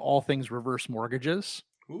talking all things reverse mortgages.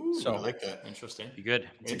 Ooh, So- I like that. Interesting. Be good.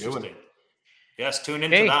 That's a good one. Interesting. Yes, tune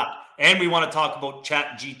into Hey. that. And we want to talk about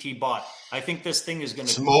Chat GT Bot. I think this thing is going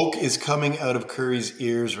to Smoke is coming out of Curry's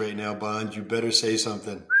ears right now, Bond. You better say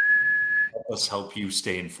something. help you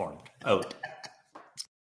stay informed. Out.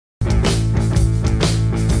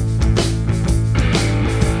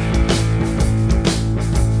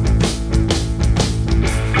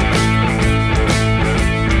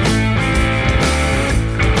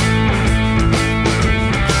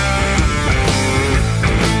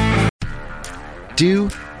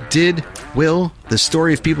 Did, Will, the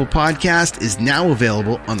Story of People podcast is now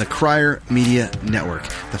available on the Crier Media Network.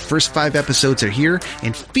 The first 5 episodes are here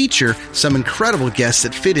and feature some incredible guests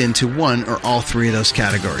that fit into one or all 3 of those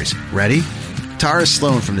categories. Ready? Tara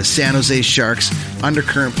Sloan from the San Jose Sharks,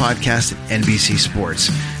 Undercurrent podcast at NBC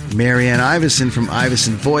Sports. Marianne Iveson from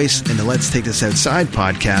Iveson Voice and the Let's Take This Outside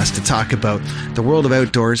podcast to talk about the world of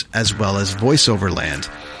outdoors as well as voiceover land.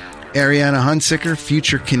 Ariana Hunsicker,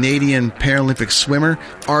 future Canadian Paralympic swimmer,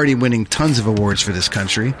 already winning tons of awards for this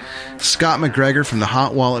country. Scott McGregor from the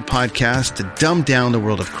Hot Wallet podcast to dumb down the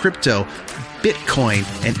world of crypto, Bitcoin,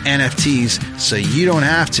 and NFTs so you don't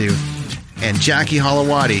have to. And Jackie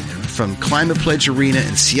Holowati from Climate Pledge Arena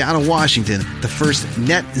in Seattle, Washington, the first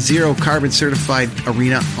net zero carbon certified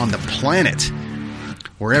arena on the planet.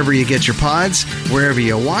 Wherever you get your pods, wherever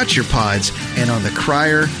you watch your pods, and on the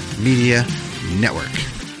Crier Media Network.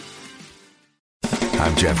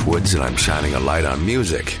 I'm Jeff Woods, and I'm shining a light on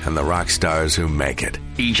music and the rock stars who make it.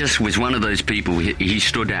 He just was one of those people, he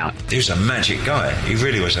stood out. He was a magic guy. He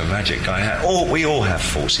really was a magic guy. We all have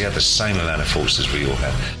faults. He had the same amount of faults as we all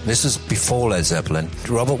have. This was before Led Zeppelin.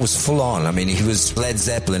 Robert was full on. I mean, he was Led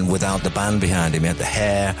Zeppelin without the band behind him. He had the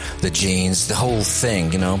hair, the jeans, the whole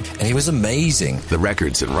thing, you know. And he was amazing. The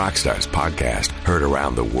Records and Rockstars podcast, heard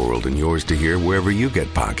around the world and yours to hear wherever you get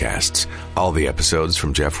podcasts. All the episodes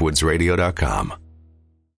from JeffWoodsRadio.com.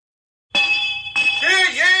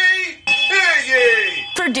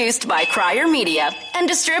 Produced by Crier Media and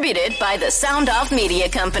distributed by the Sound Off Media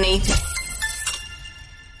Company.